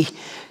مسیح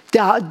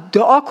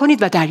دعا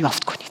کنید و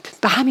دریافت کنید،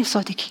 به همین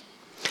سادگی.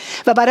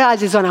 و برای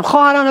عزیزانم،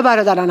 خواهران و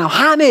برادرانم،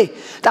 همه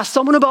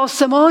دستامونو به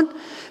آسمان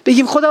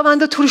بگیم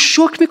خداوند تو رو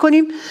شکر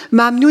میکنیم،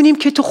 ممنونیم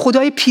که تو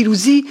خدای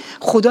پیروزی،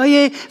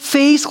 خدای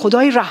فیض،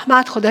 خدای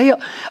رحمت، خدای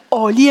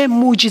عالی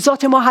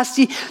معجزات ما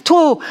هستی.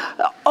 تو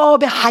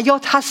آب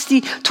حیات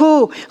هستی.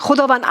 تو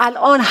خداوند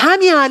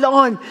همین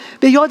الان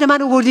به یاد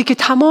من آوردی که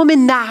تمام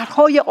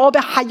نهرهای آب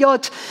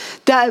حیات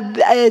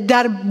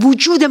در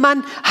وجود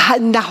من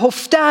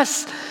نهفته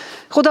است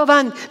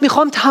خداوند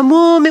میخوام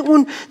تمام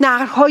اون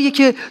نهرهایی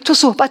که تو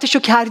صحبتشو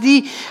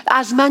کردی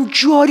از من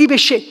جاری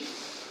بشه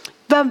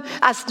و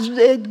از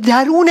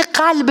درون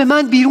قلب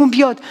من بیرون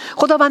بیاد.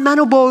 خداوند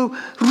منو با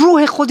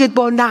روح خودت،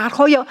 با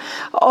نهرهای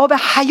آب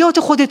حیات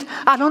خودت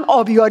الان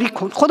آبیاری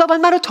کن.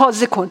 خداوند منو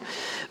تازه کن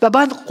و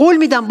بعد قول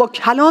میدم با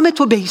کلام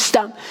تو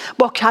بایستم،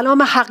 با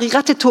کلام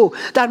حقیقت تو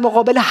در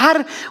مقابل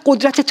هر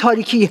قدرت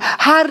تاریکی،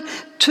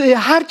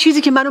 هر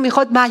چیزی که منو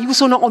میخواد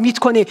مایوس و ناامید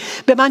کنه،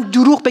 به من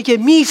دروغ بگه،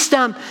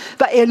 میستم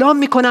و اعلام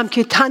میکنم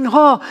که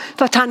تنها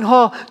و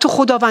تنها تو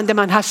خداوند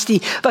من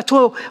هستی و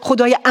تو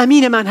خدای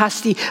امین من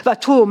هستی و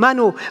تو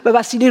منو به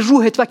وسیله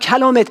روحت و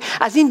کلامت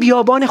از این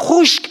بیابان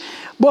خشک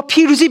با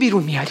پیروزی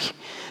بیرون میاری.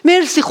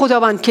 مرسی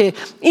خداوند که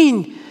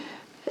این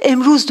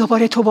امروز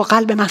دوباره تو با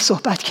قلب من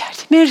صحبت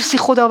کردی. مرسی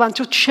خداوند،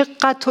 تو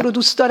چقدر تو رو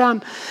دوست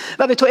دارم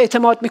و به تو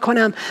اعتماد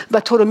میکنم و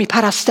تو رو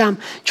میپرستم،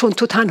 چون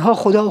تو تنها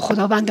خدا و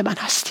خداوند من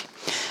هستی.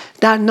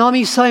 در نام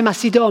عیسی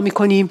مسیح دعا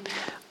میکنیم،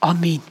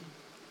 آمین.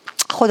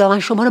 خداوند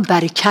شما رو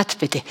برکت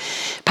بده.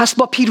 پس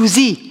با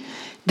پیروزی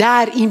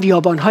در این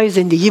بیابانهای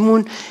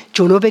زندگیمون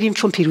جلو بریم،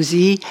 چون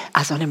پیروزی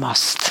از آن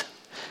ماست.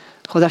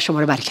 خدا شما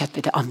رو برکت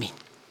بده، آمین.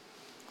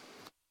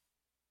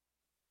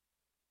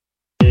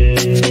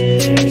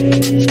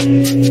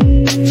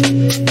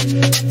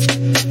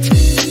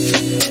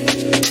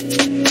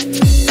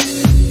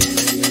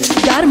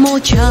 در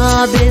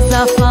موکب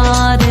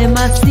ظفر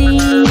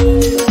مسیح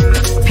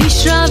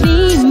پیش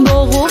رویم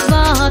با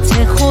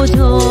قوت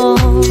خدا،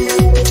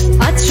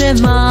 عطر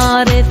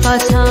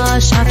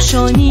معرفتش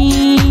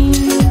افشانیم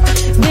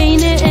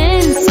بین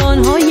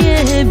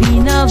انسان‌های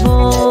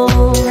بی‌نوا.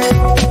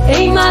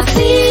 ای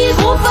مسیح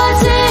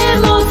قوت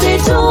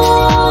موت تو،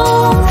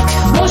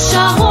 با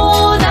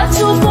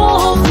شهادت و با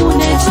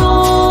خون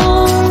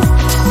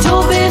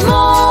تو به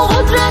ما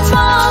قدرت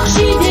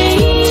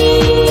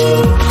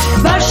بخشیده‌ای،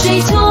 بر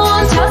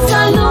شیطان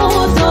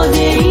تسلط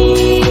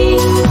داده‌ای.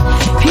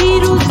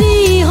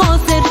 پیروزی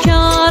حاصل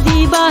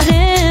کردی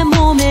بهر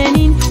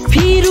مؤمنین،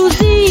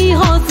 پیروزی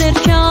حاصل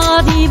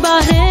کردی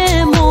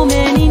بهر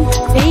مؤمنین.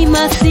 ای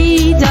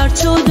مسیح در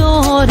تو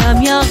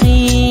دارم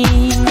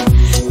یقین،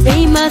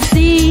 ای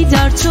مسیح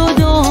در تو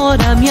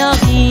دارم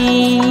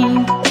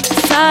یقین.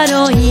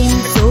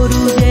 سراییم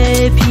سرود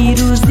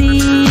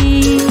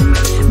پیروزی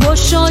با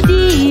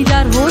شادی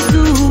در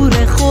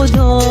حضور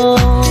خدا،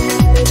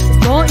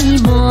 با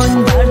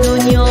ایمان بر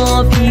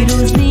دنیا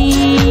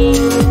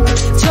پیروزی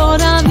تا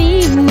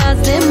رویم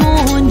نزد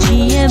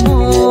منجی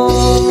ما.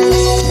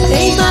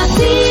 ای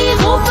مسیح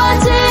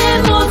قوت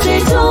موت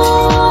تو،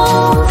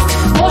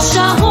 با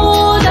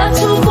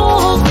شهادت و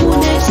با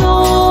خون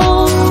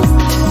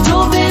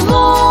تو به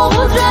ما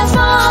قدرت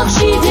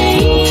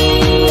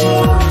بخشیده‌ای،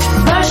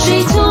 بر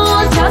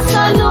شیطان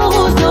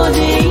تسلط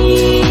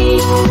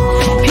داده‌ای.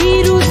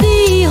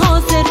 پیروزی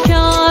حاصل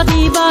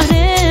کردی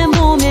بهر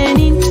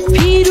مؤمنین،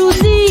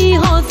 پیروزی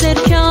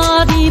حاصل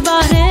کردی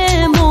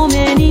بهر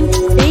مؤمنین.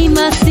 ای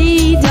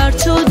مسیح در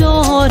تو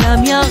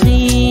دارم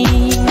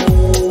یقین،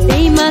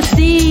 ای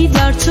مسیح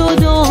در تو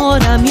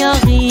دارم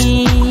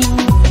یقین.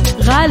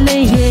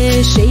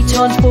 غله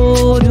شیطان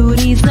فرو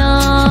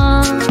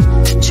ریزم،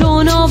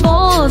 چون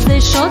آواز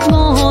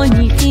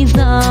شادمانی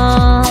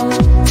خیزم،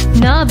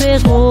 نه به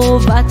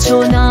قوت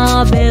و نه